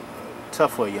really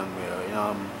tough for a young male. You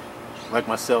know, like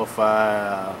myself,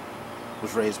 I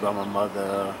was raised by my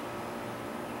mother,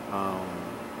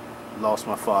 lost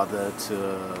my father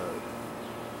to,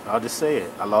 I'll just say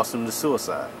it, I lost him to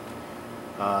suicide.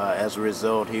 As a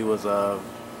result, he was a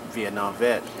Vietnam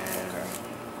vet and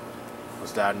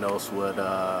was diagnosed with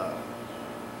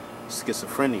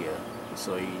schizophrenia.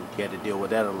 So he had to deal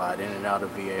with that a lot, in and out of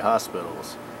VA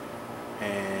hospitals.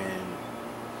 And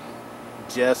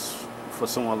just for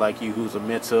someone like you who's a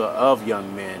mentor of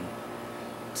young men,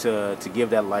 to give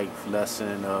that life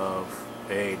lesson of,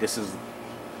 hey, this is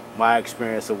my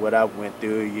experience of what I went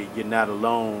through. You're not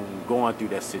alone going through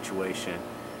that situation,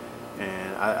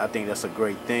 and I think that's a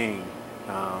great thing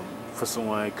for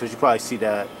someone, because you probably see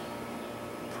that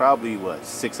probably what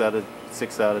 6 out of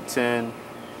 10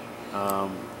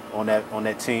 on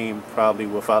that team probably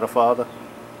without a father.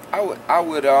 I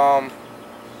would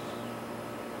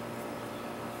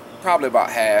probably about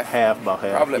half.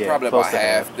 Probably yeah, about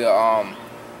half.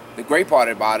 The great part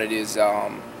about it is,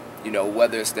 you know,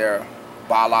 whether it's their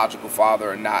biological father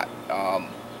or not,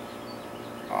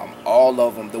 all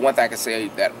of them, the one thing I can say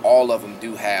that all of them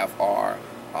do have are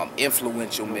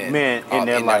influential men in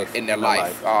their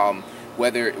life.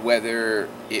 Whether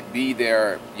it be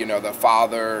their, their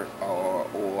father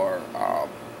or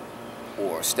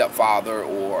stepfather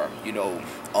or,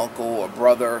 uncle or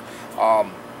brother.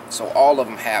 So all of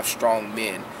them have strong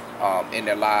men in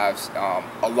their lives,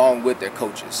 along with their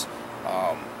coaches,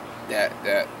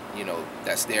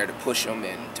 that's there to push them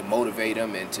and to motivate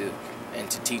them and to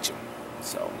teach them.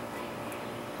 So,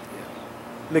 yeah.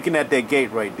 Looking at that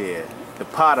gate right there, the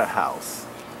Potter House.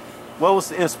 What was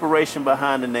the inspiration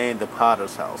behind the name, the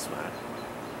Potter's House, man?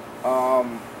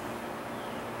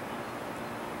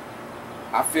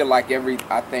 I feel like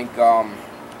everything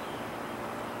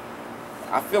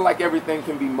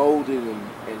can be molded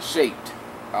and shaped.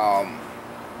 And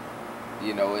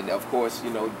of course,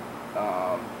 the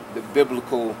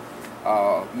biblical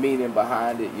meaning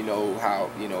behind it. How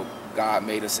God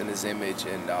made us in His image,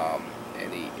 and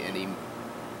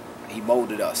He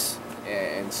molded us.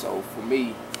 And so for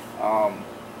me,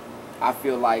 I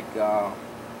feel like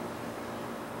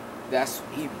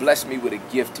He blessed me with a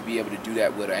gift to be able to do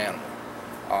that with an animal.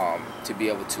 To be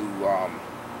able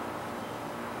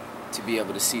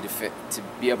to see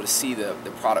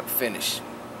the product finished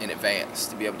in advance,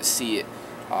 to be able to see it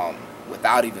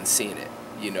without even seeing it.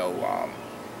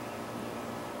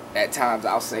 At times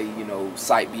I'll say,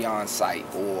 sight beyond sight,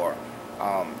 or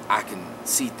I can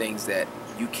see things that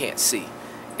you can't see.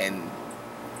 And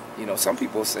some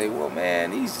people say, well,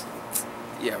 man, he's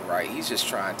just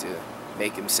trying to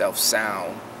make himself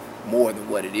sound more than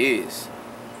what it is.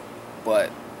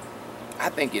 But I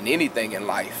think in anything in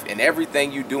life, in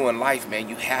everything you do in life, man,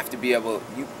 you have to be able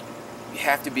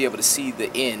to see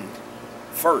the end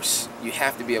first. You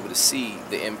have to be able to see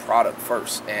the end product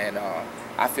first. And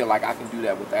I feel like I can do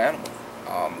that with the animal,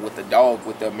 with the dog,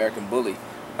 with the American Bully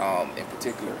in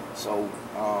particular. So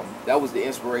that was the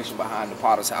inspiration behind the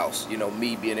Potter's House.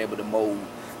 Me being able to mold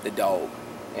the dog,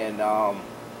 and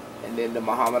then the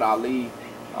Muhammad Ali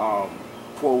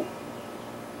quote.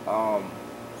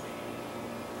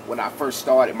 When I first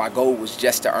started, my goal was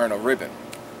just to earn a ribbon.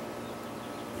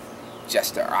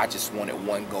 I just wanted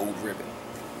one gold ribbon,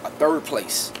 a third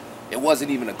place. It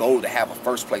wasn't even a goal to have a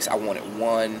first place. I wanted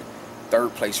one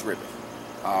third place ribbon.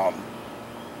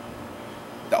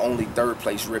 The only third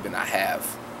place ribbon I have,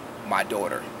 my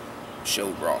daughter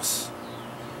showed Ross.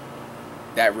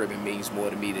 That ribbon means more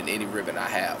to me than any ribbon I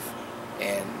have.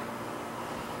 And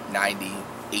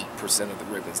 98% of the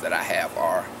ribbons that I have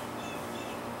are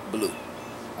blue.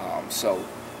 So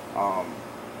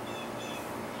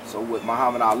with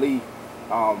Muhammad Ali,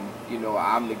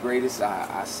 I'm the greatest.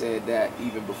 I said that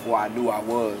even before I knew I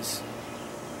was.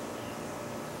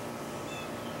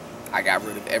 I got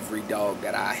rid of every dog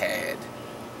that I had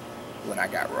when I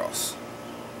got Ross.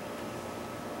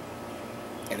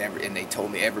 And everybody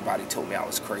told me I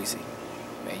was crazy.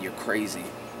 Man, you're crazy.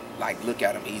 Like, look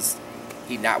at him. He's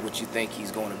not what you think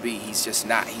he's going to be. He's just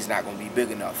not. He's not going to be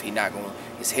big enough.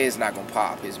 His head's not going to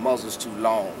pop. His muzzle's too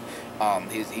long.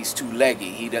 He's too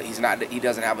leggy. He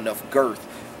doesn't have enough girth.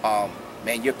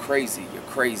 Man, you're crazy. You're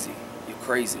crazy. You're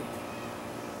crazy.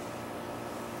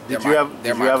 They're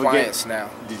my clients now.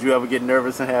 Did you ever get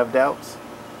nervous and have doubts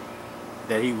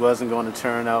that he wasn't going to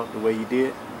turn out the way you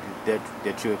did,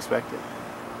 that you expected?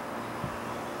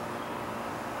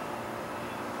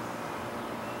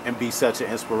 And be such an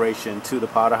inspiration to the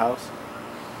Potter House?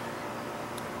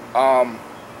 I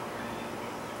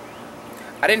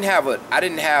didn't have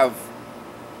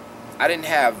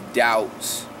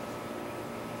doubts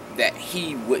that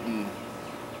he wouldn't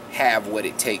have what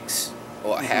it takes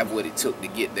or have what it took to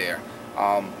get there.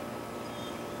 I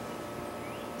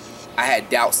had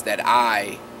doubts that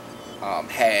I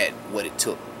had what it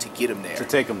took to get him there. To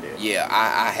take him there. Yeah,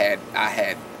 I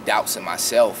had doubts in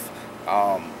myself.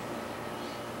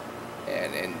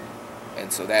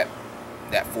 And so that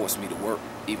forced me to work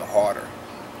even harder.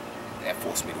 And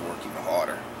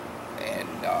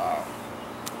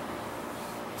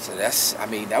so that's it.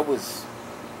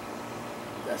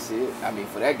 I mean,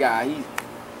 for that guy,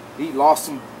 he lost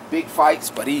some big fights,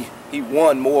 but he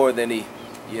won more than he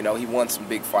won some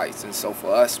big fights. And so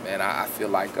for us, man, I feel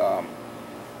like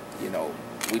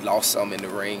we lost some in the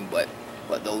ring, but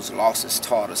those losses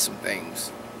taught us some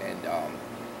things. And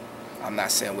I'm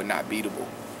not saying we're not beatable.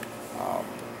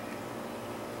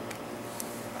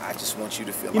 I just want you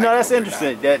to feel like that's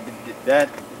interesting. That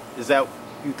is that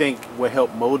you think what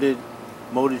helped molded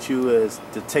you is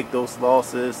to take those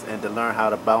losses and to learn how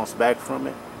to bounce back from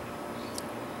it.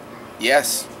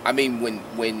 Yes, I mean when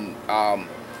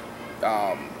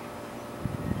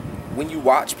when you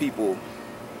watch people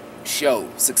show,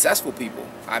 successful people,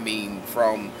 I mean,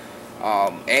 from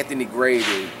Anthony Gray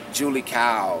to Julie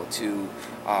Kyle to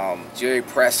Jerry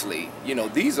Presley, you know,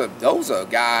 those are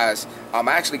guys. I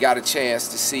actually got a chance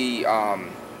to see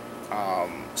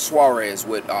Suarez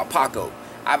with Paco.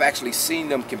 I've actually seen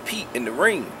them compete in the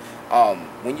ring.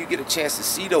 When you get a chance to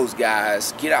see those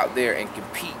guys get out there and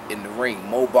compete in the ring,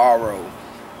 Mo Barrow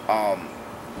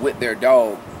with their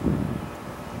dog,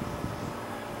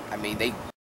 I mean, they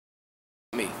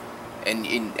me,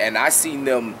 and I seen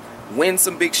them win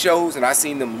some big shows, and I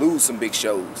seen them lose some big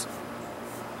shows.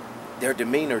 Their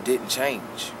demeanor didn't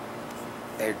change.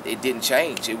 It didn't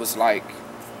change. It was like,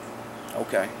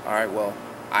 okay, all right, well,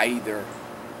 I either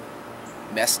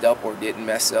messed up or didn't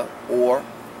mess up. Or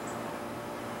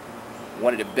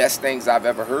one of the best things I've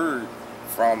ever heard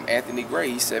from Anthony Gray,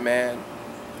 he said, man,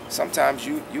 sometimes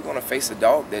you're going to face a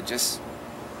dog that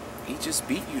he just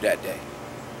beat you that day.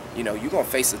 You know, you're going to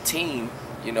face a team,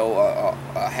 you know,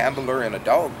 a handler and a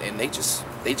dog, and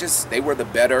they were the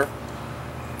better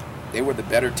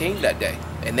team that day,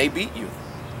 and they beat you.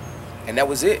 And that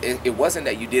was it. It wasn't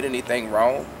that you did anything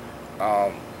wrong.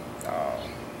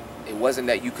 It wasn't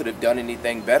that you could have done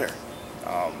anything better.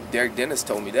 Derek Dennis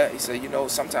told me that. He said, you know,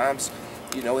 sometimes,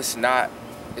 you know, it's not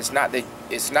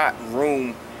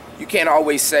room. You can't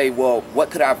always say, well,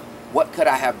 what could I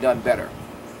have done better?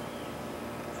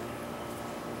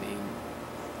 I mean,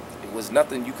 it was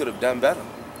nothing you could have done better.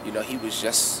 You know, he was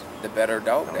just the better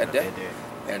dog that day.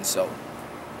 And so,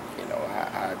 you know,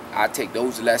 I take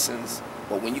those lessons.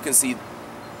 But when you can see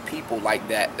people like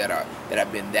that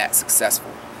have been that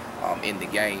successful in the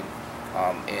game,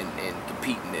 and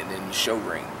competing and in the show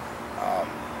ring,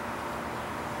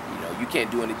 you know, you can't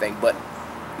do anything but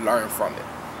learn from it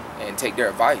and take their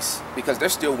advice, because they're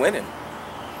still winning.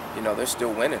 You know, they're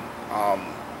still winning.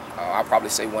 I'll probably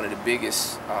say one of the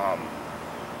biggest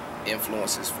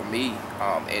influences for me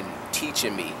in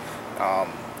teaching me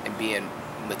and being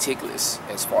meticulous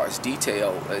as far as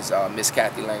detail is Miss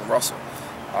Kathy Lang Russell.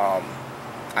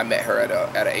 I met her at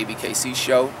a ABKC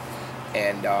show,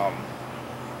 and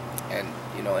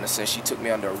you know, in a sense, she took me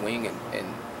under her wing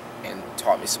and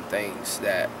taught me some things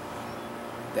that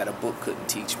a book couldn't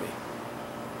teach me.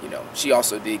 You know, she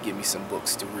also did give me some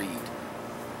books to read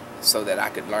so that I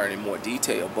could learn in more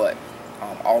detail, but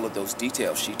all of those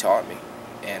details she taught me,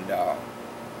 and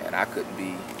I couldn't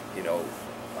be, you know,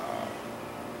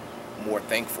 more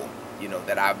thankful, you know,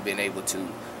 that I've been able to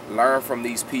learn from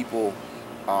these people,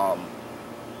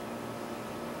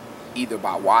 either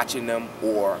by watching them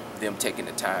or them taking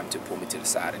the time to pull me to the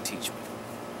side and teach me.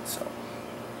 So,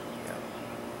 yeah.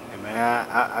 Hey man,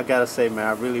 I gotta say, man,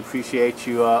 I really appreciate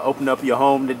you opening up your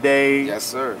home today. Yes,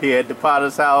 sir. Here at the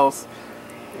Potter's house,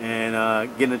 and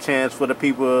getting a chance for the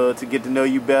people to get to know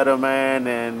you better, man,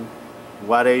 and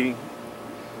why they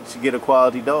should get a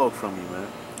quality dog from you, man.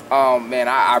 Man,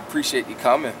 I appreciate you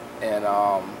coming, and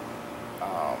I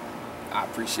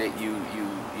appreciate you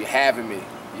having me.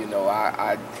 You know,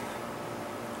 I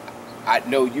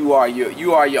know you are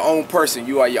your own person,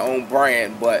 you are your own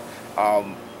brand, but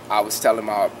I was telling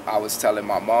my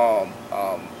mom,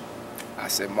 I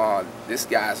said, Mom, this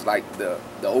guy's like the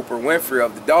Oprah Winfrey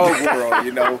of the dog world,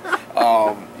 you know.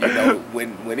 You know,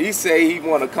 when he say he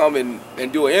want to come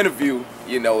and do an interview,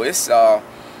 you know,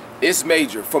 it's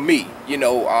major for me, you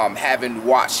know, having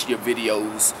watched your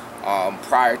videos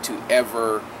prior to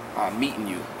ever meeting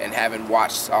you, and having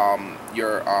watched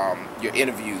your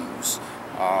interviews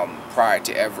prior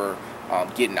to ever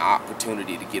getting the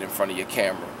opportunity to get in front of your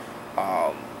camera,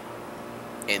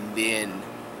 and then,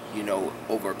 you know,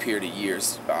 over a period of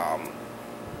years,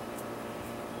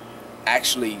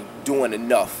 actually doing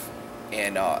enough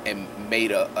and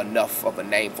made enough of a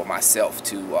name for myself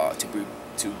to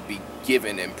be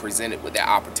given and presented with that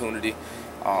opportunity.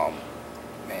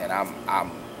 Man,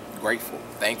 I'm grateful,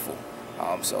 thankful.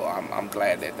 So I'm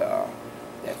glad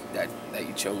that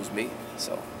you chose me.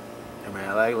 So. Yeah,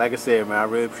 man, like I said, man, I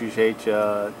really appreciate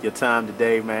your time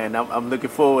today, man. I'm looking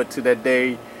forward to that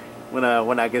day when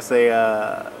I can say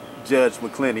Judge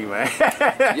McClenny, man.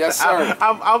 Yes, sir.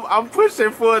 I'm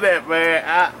pushing for that, man.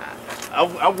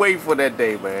 I'm waiting for that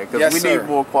day, man, because yes, we sir. need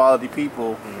more quality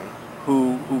people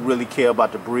who really care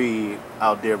about the breed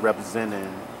out there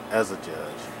representing as a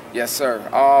judge. Yes, sir.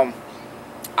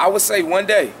 I would say one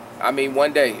day. I mean,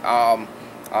 one day.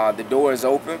 The door is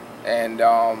open, and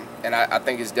I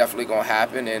think it's definitely gonna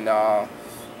happen. And I'll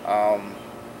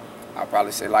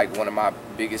probably say, like, one of my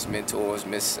biggest mentors,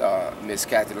 Miss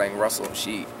Kathy Lang Russell.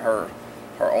 Her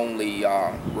only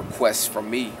request from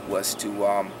me was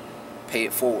to pay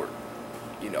it forward.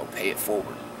 You know, pay it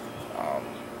forward.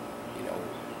 You know,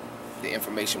 the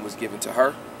information was given to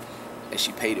her, and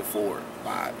she paid it forward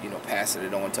by, you know, passing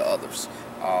it on to others.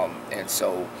 And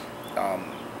so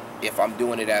if I'm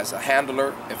doing it as a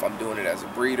handler, if I'm doing it as a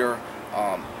breeder,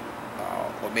 or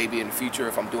maybe in the future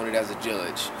if I'm doing it as a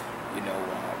judge, you know,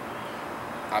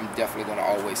 I'm definitely going to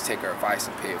always take her advice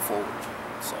and pay it forward.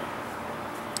 So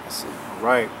that's it. All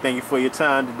right. Thank you for your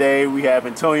time today. We have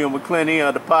Antonio McClenny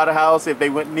of the Potter House. If they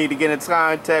need to get in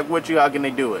contact with you, how can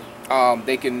they do it?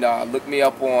 They can look me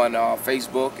up on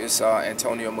Facebook. It's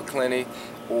Antonio McClenny,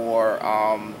 or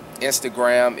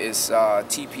Instagram is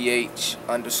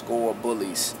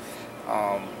TPH_Bullies.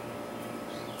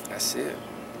 That's it.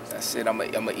 That's it. I'm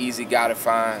an easy guy to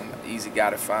find. Easy guy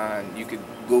to find. You could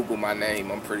Google my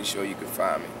name. I'm pretty sure you can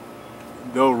find me.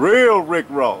 The real Rick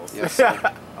Ross. Yes,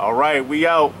 sir. All right, we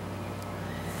out.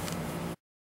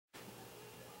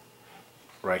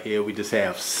 Right here, we just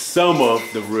have some of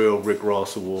the real Rick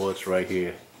Ross awards right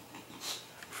here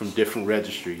from different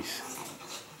registries.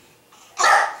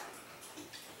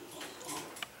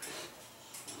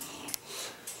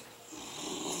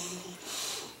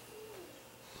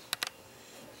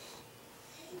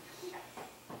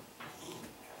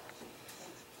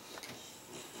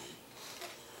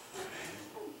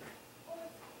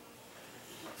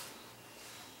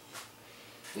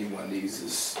 One of these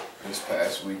is this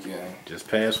past weekend. Just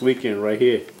past weekend right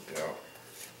here. Yeah.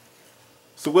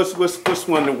 So what's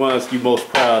one of the ones you most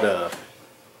proud of?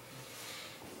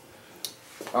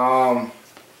 I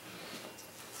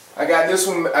got this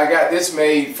one. I got this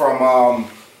made from.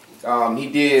 He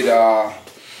did a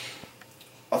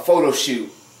photo shoot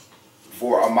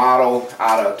for a model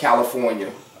out of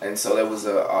California, and so that was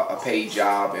a paid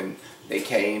job, and they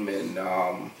came and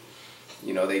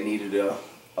you know, they needed a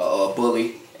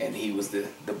bully, and he was the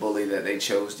bully that they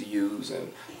chose to use,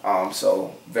 and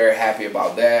so very happy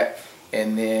about that.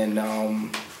 And then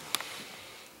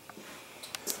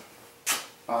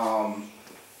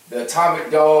the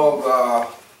Atomic Dog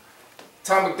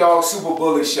Super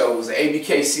Bully show was an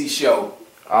ABKC show.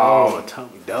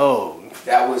 Atomic Dog.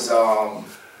 That was a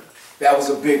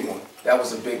big one. That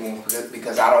was a big one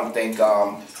because I don't think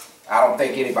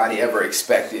anybody ever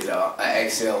expected an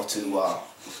XL to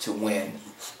win.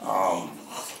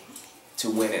 To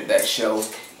win at that show.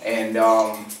 And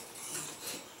my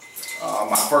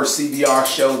first CBR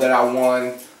show that I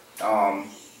won,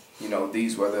 you know,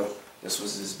 this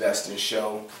was his best in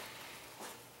show.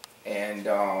 And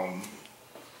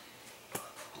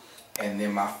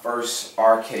then my first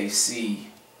RKC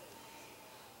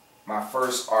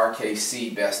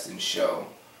best in show,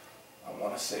 I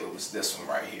want to say it was this one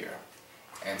right here.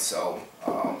 And so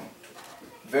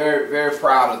very, very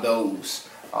proud of those.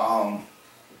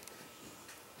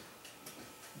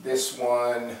 This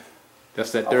one.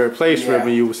 That's that third place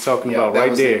ribbon you was talking about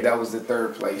right there. That was the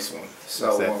third place one. So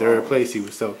that's that third place he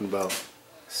was talking about.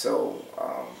 So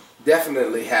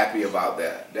definitely happy about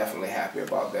that. Definitely happy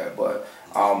about that. But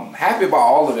happy about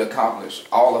all of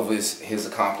his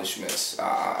accomplishments.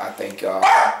 I think.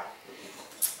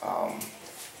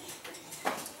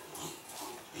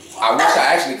 I wish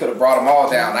I actually could have brought them all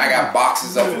down. I got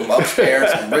boxes of them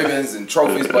upstairs and ribbons and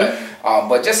trophies,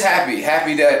 but just happy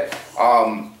that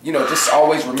you know, just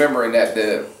always remembering that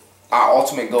our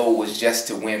ultimate goal was just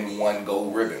to win one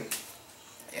gold ribbon,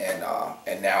 and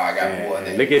now I got more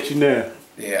than. Look at you now.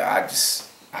 Yeah,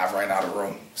 I ran out of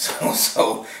room,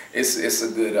 so it's a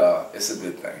good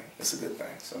thing. It's a good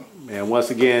thing. So man, once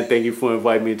again, thank you for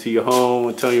inviting me to your home,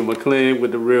 Antonio McClenny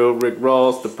with the real Rick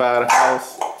Ross, the Powder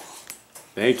House.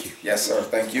 Thank you. Yes, sir.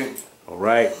 Thank you. All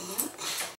right.